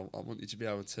bad, I want you to be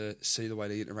able to see the way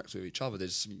they interact with each other.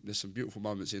 There's some beautiful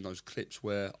moments in those clips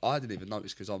where I didn't even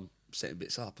notice because I'm setting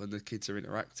bits up and the kids are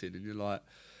interacting, and you're like,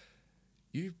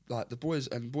 the boys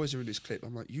are in this clip.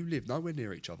 I'm like, you live nowhere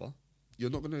near each other. You're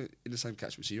not going to in the same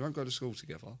catchment, so you won't go to school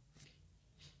together,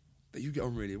 but you get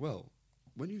on really well.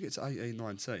 When you get to 18,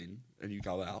 19 and you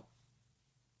go out,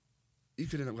 you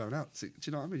could end up going out. Do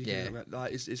you know what I mean? You could end up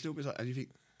like it's little bit like, and you think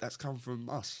that's come from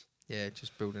us. Yeah,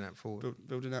 just building that forward.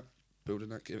 Building that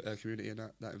community and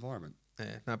that environment.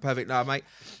 Yeah, no, perfect. No, mate,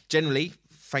 generally,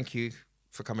 thank you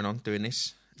for coming on, doing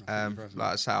this. Like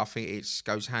I say, I think it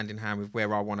goes hand in hand with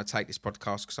where I want to take this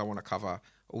podcast, because I want to cover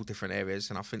all different areas,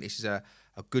 and I think this is a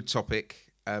good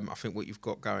topic. I think what you've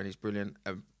got going is brilliant.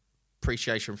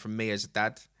 Appreciation from me as a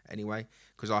dad, anyway,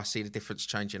 because I see the difference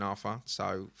changing Arthur.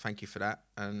 So thank you for that,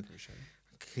 and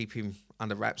keep him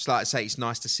under wraps. Like I say, it's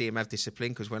nice to see him have discipline,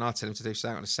 because when I tell him to do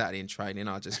something on a Saturday in training,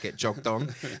 I just get jogged on.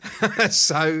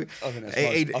 So I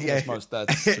think that's most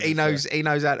dads. he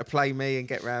knows how to play me and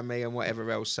get around me and whatever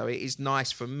else. So it is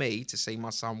nice for me to see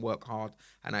my son work hard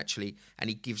and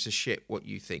he gives a shit what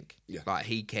you think. Yeah. Like,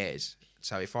 he cares.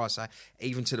 So if I say,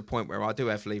 even to the point where I do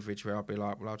have leverage, where I'll be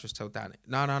like, well, I'll just tell Dan,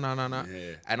 no.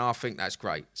 Yeah. And I think that's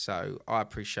great. So I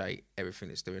appreciate everything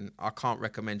it's doing. I can't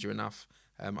recommend you enough.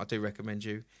 I do recommend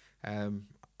you.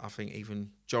 I think even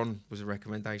John was a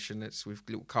recommendation. That's with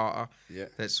little Carter. Yeah.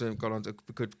 That's gone on to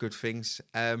good things.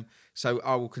 So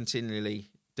I will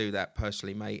continually do that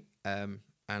personally, mate. And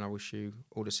I wish you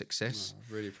all the success.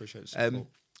 I really appreciate the support.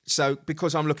 So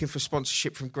because I'm looking for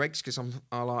sponsorship from Greggs, because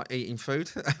I like eating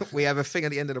food, we have a thing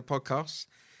at the end of the podcast.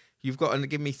 You've got to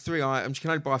give me 3 items. You can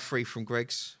only buy 3 from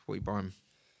Greggs. What are you buying?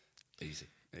 Easy.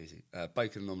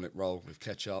 Bacon and omelette roll with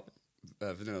ketchup,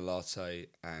 vanilla latte,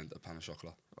 and a pan of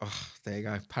chocolate. Oh, there you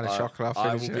go, pan of chocolate.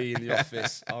 I will be in the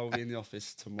office. I will be in the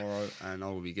office tomorrow, and I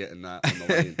will be getting that on the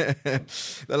way in.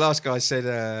 The last guy said,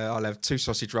 "I'll have 2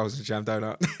 sausage rolls and a jam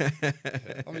donut."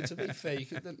 I mean, to be fair,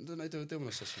 don't they do a deal on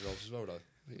the sausage rolls as well, though?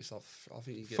 I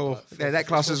think you get 4. Like 4. Yeah, that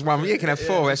class is 1. You can have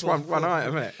 4. That's one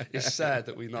item, isn't it? It's sad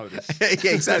that we know this.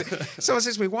 Yeah, exactly. Someone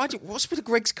says to me, what's with the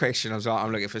Greggs question? I was like,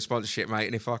 I'm looking for sponsorship, mate,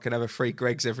 and if I can have a free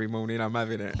Greggs every morning, I'm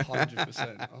having it.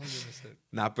 100%.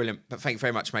 Nah, brilliant. But thank you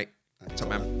very much, mate. Top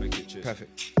man. Thank you. Cheers.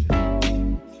 Perfect.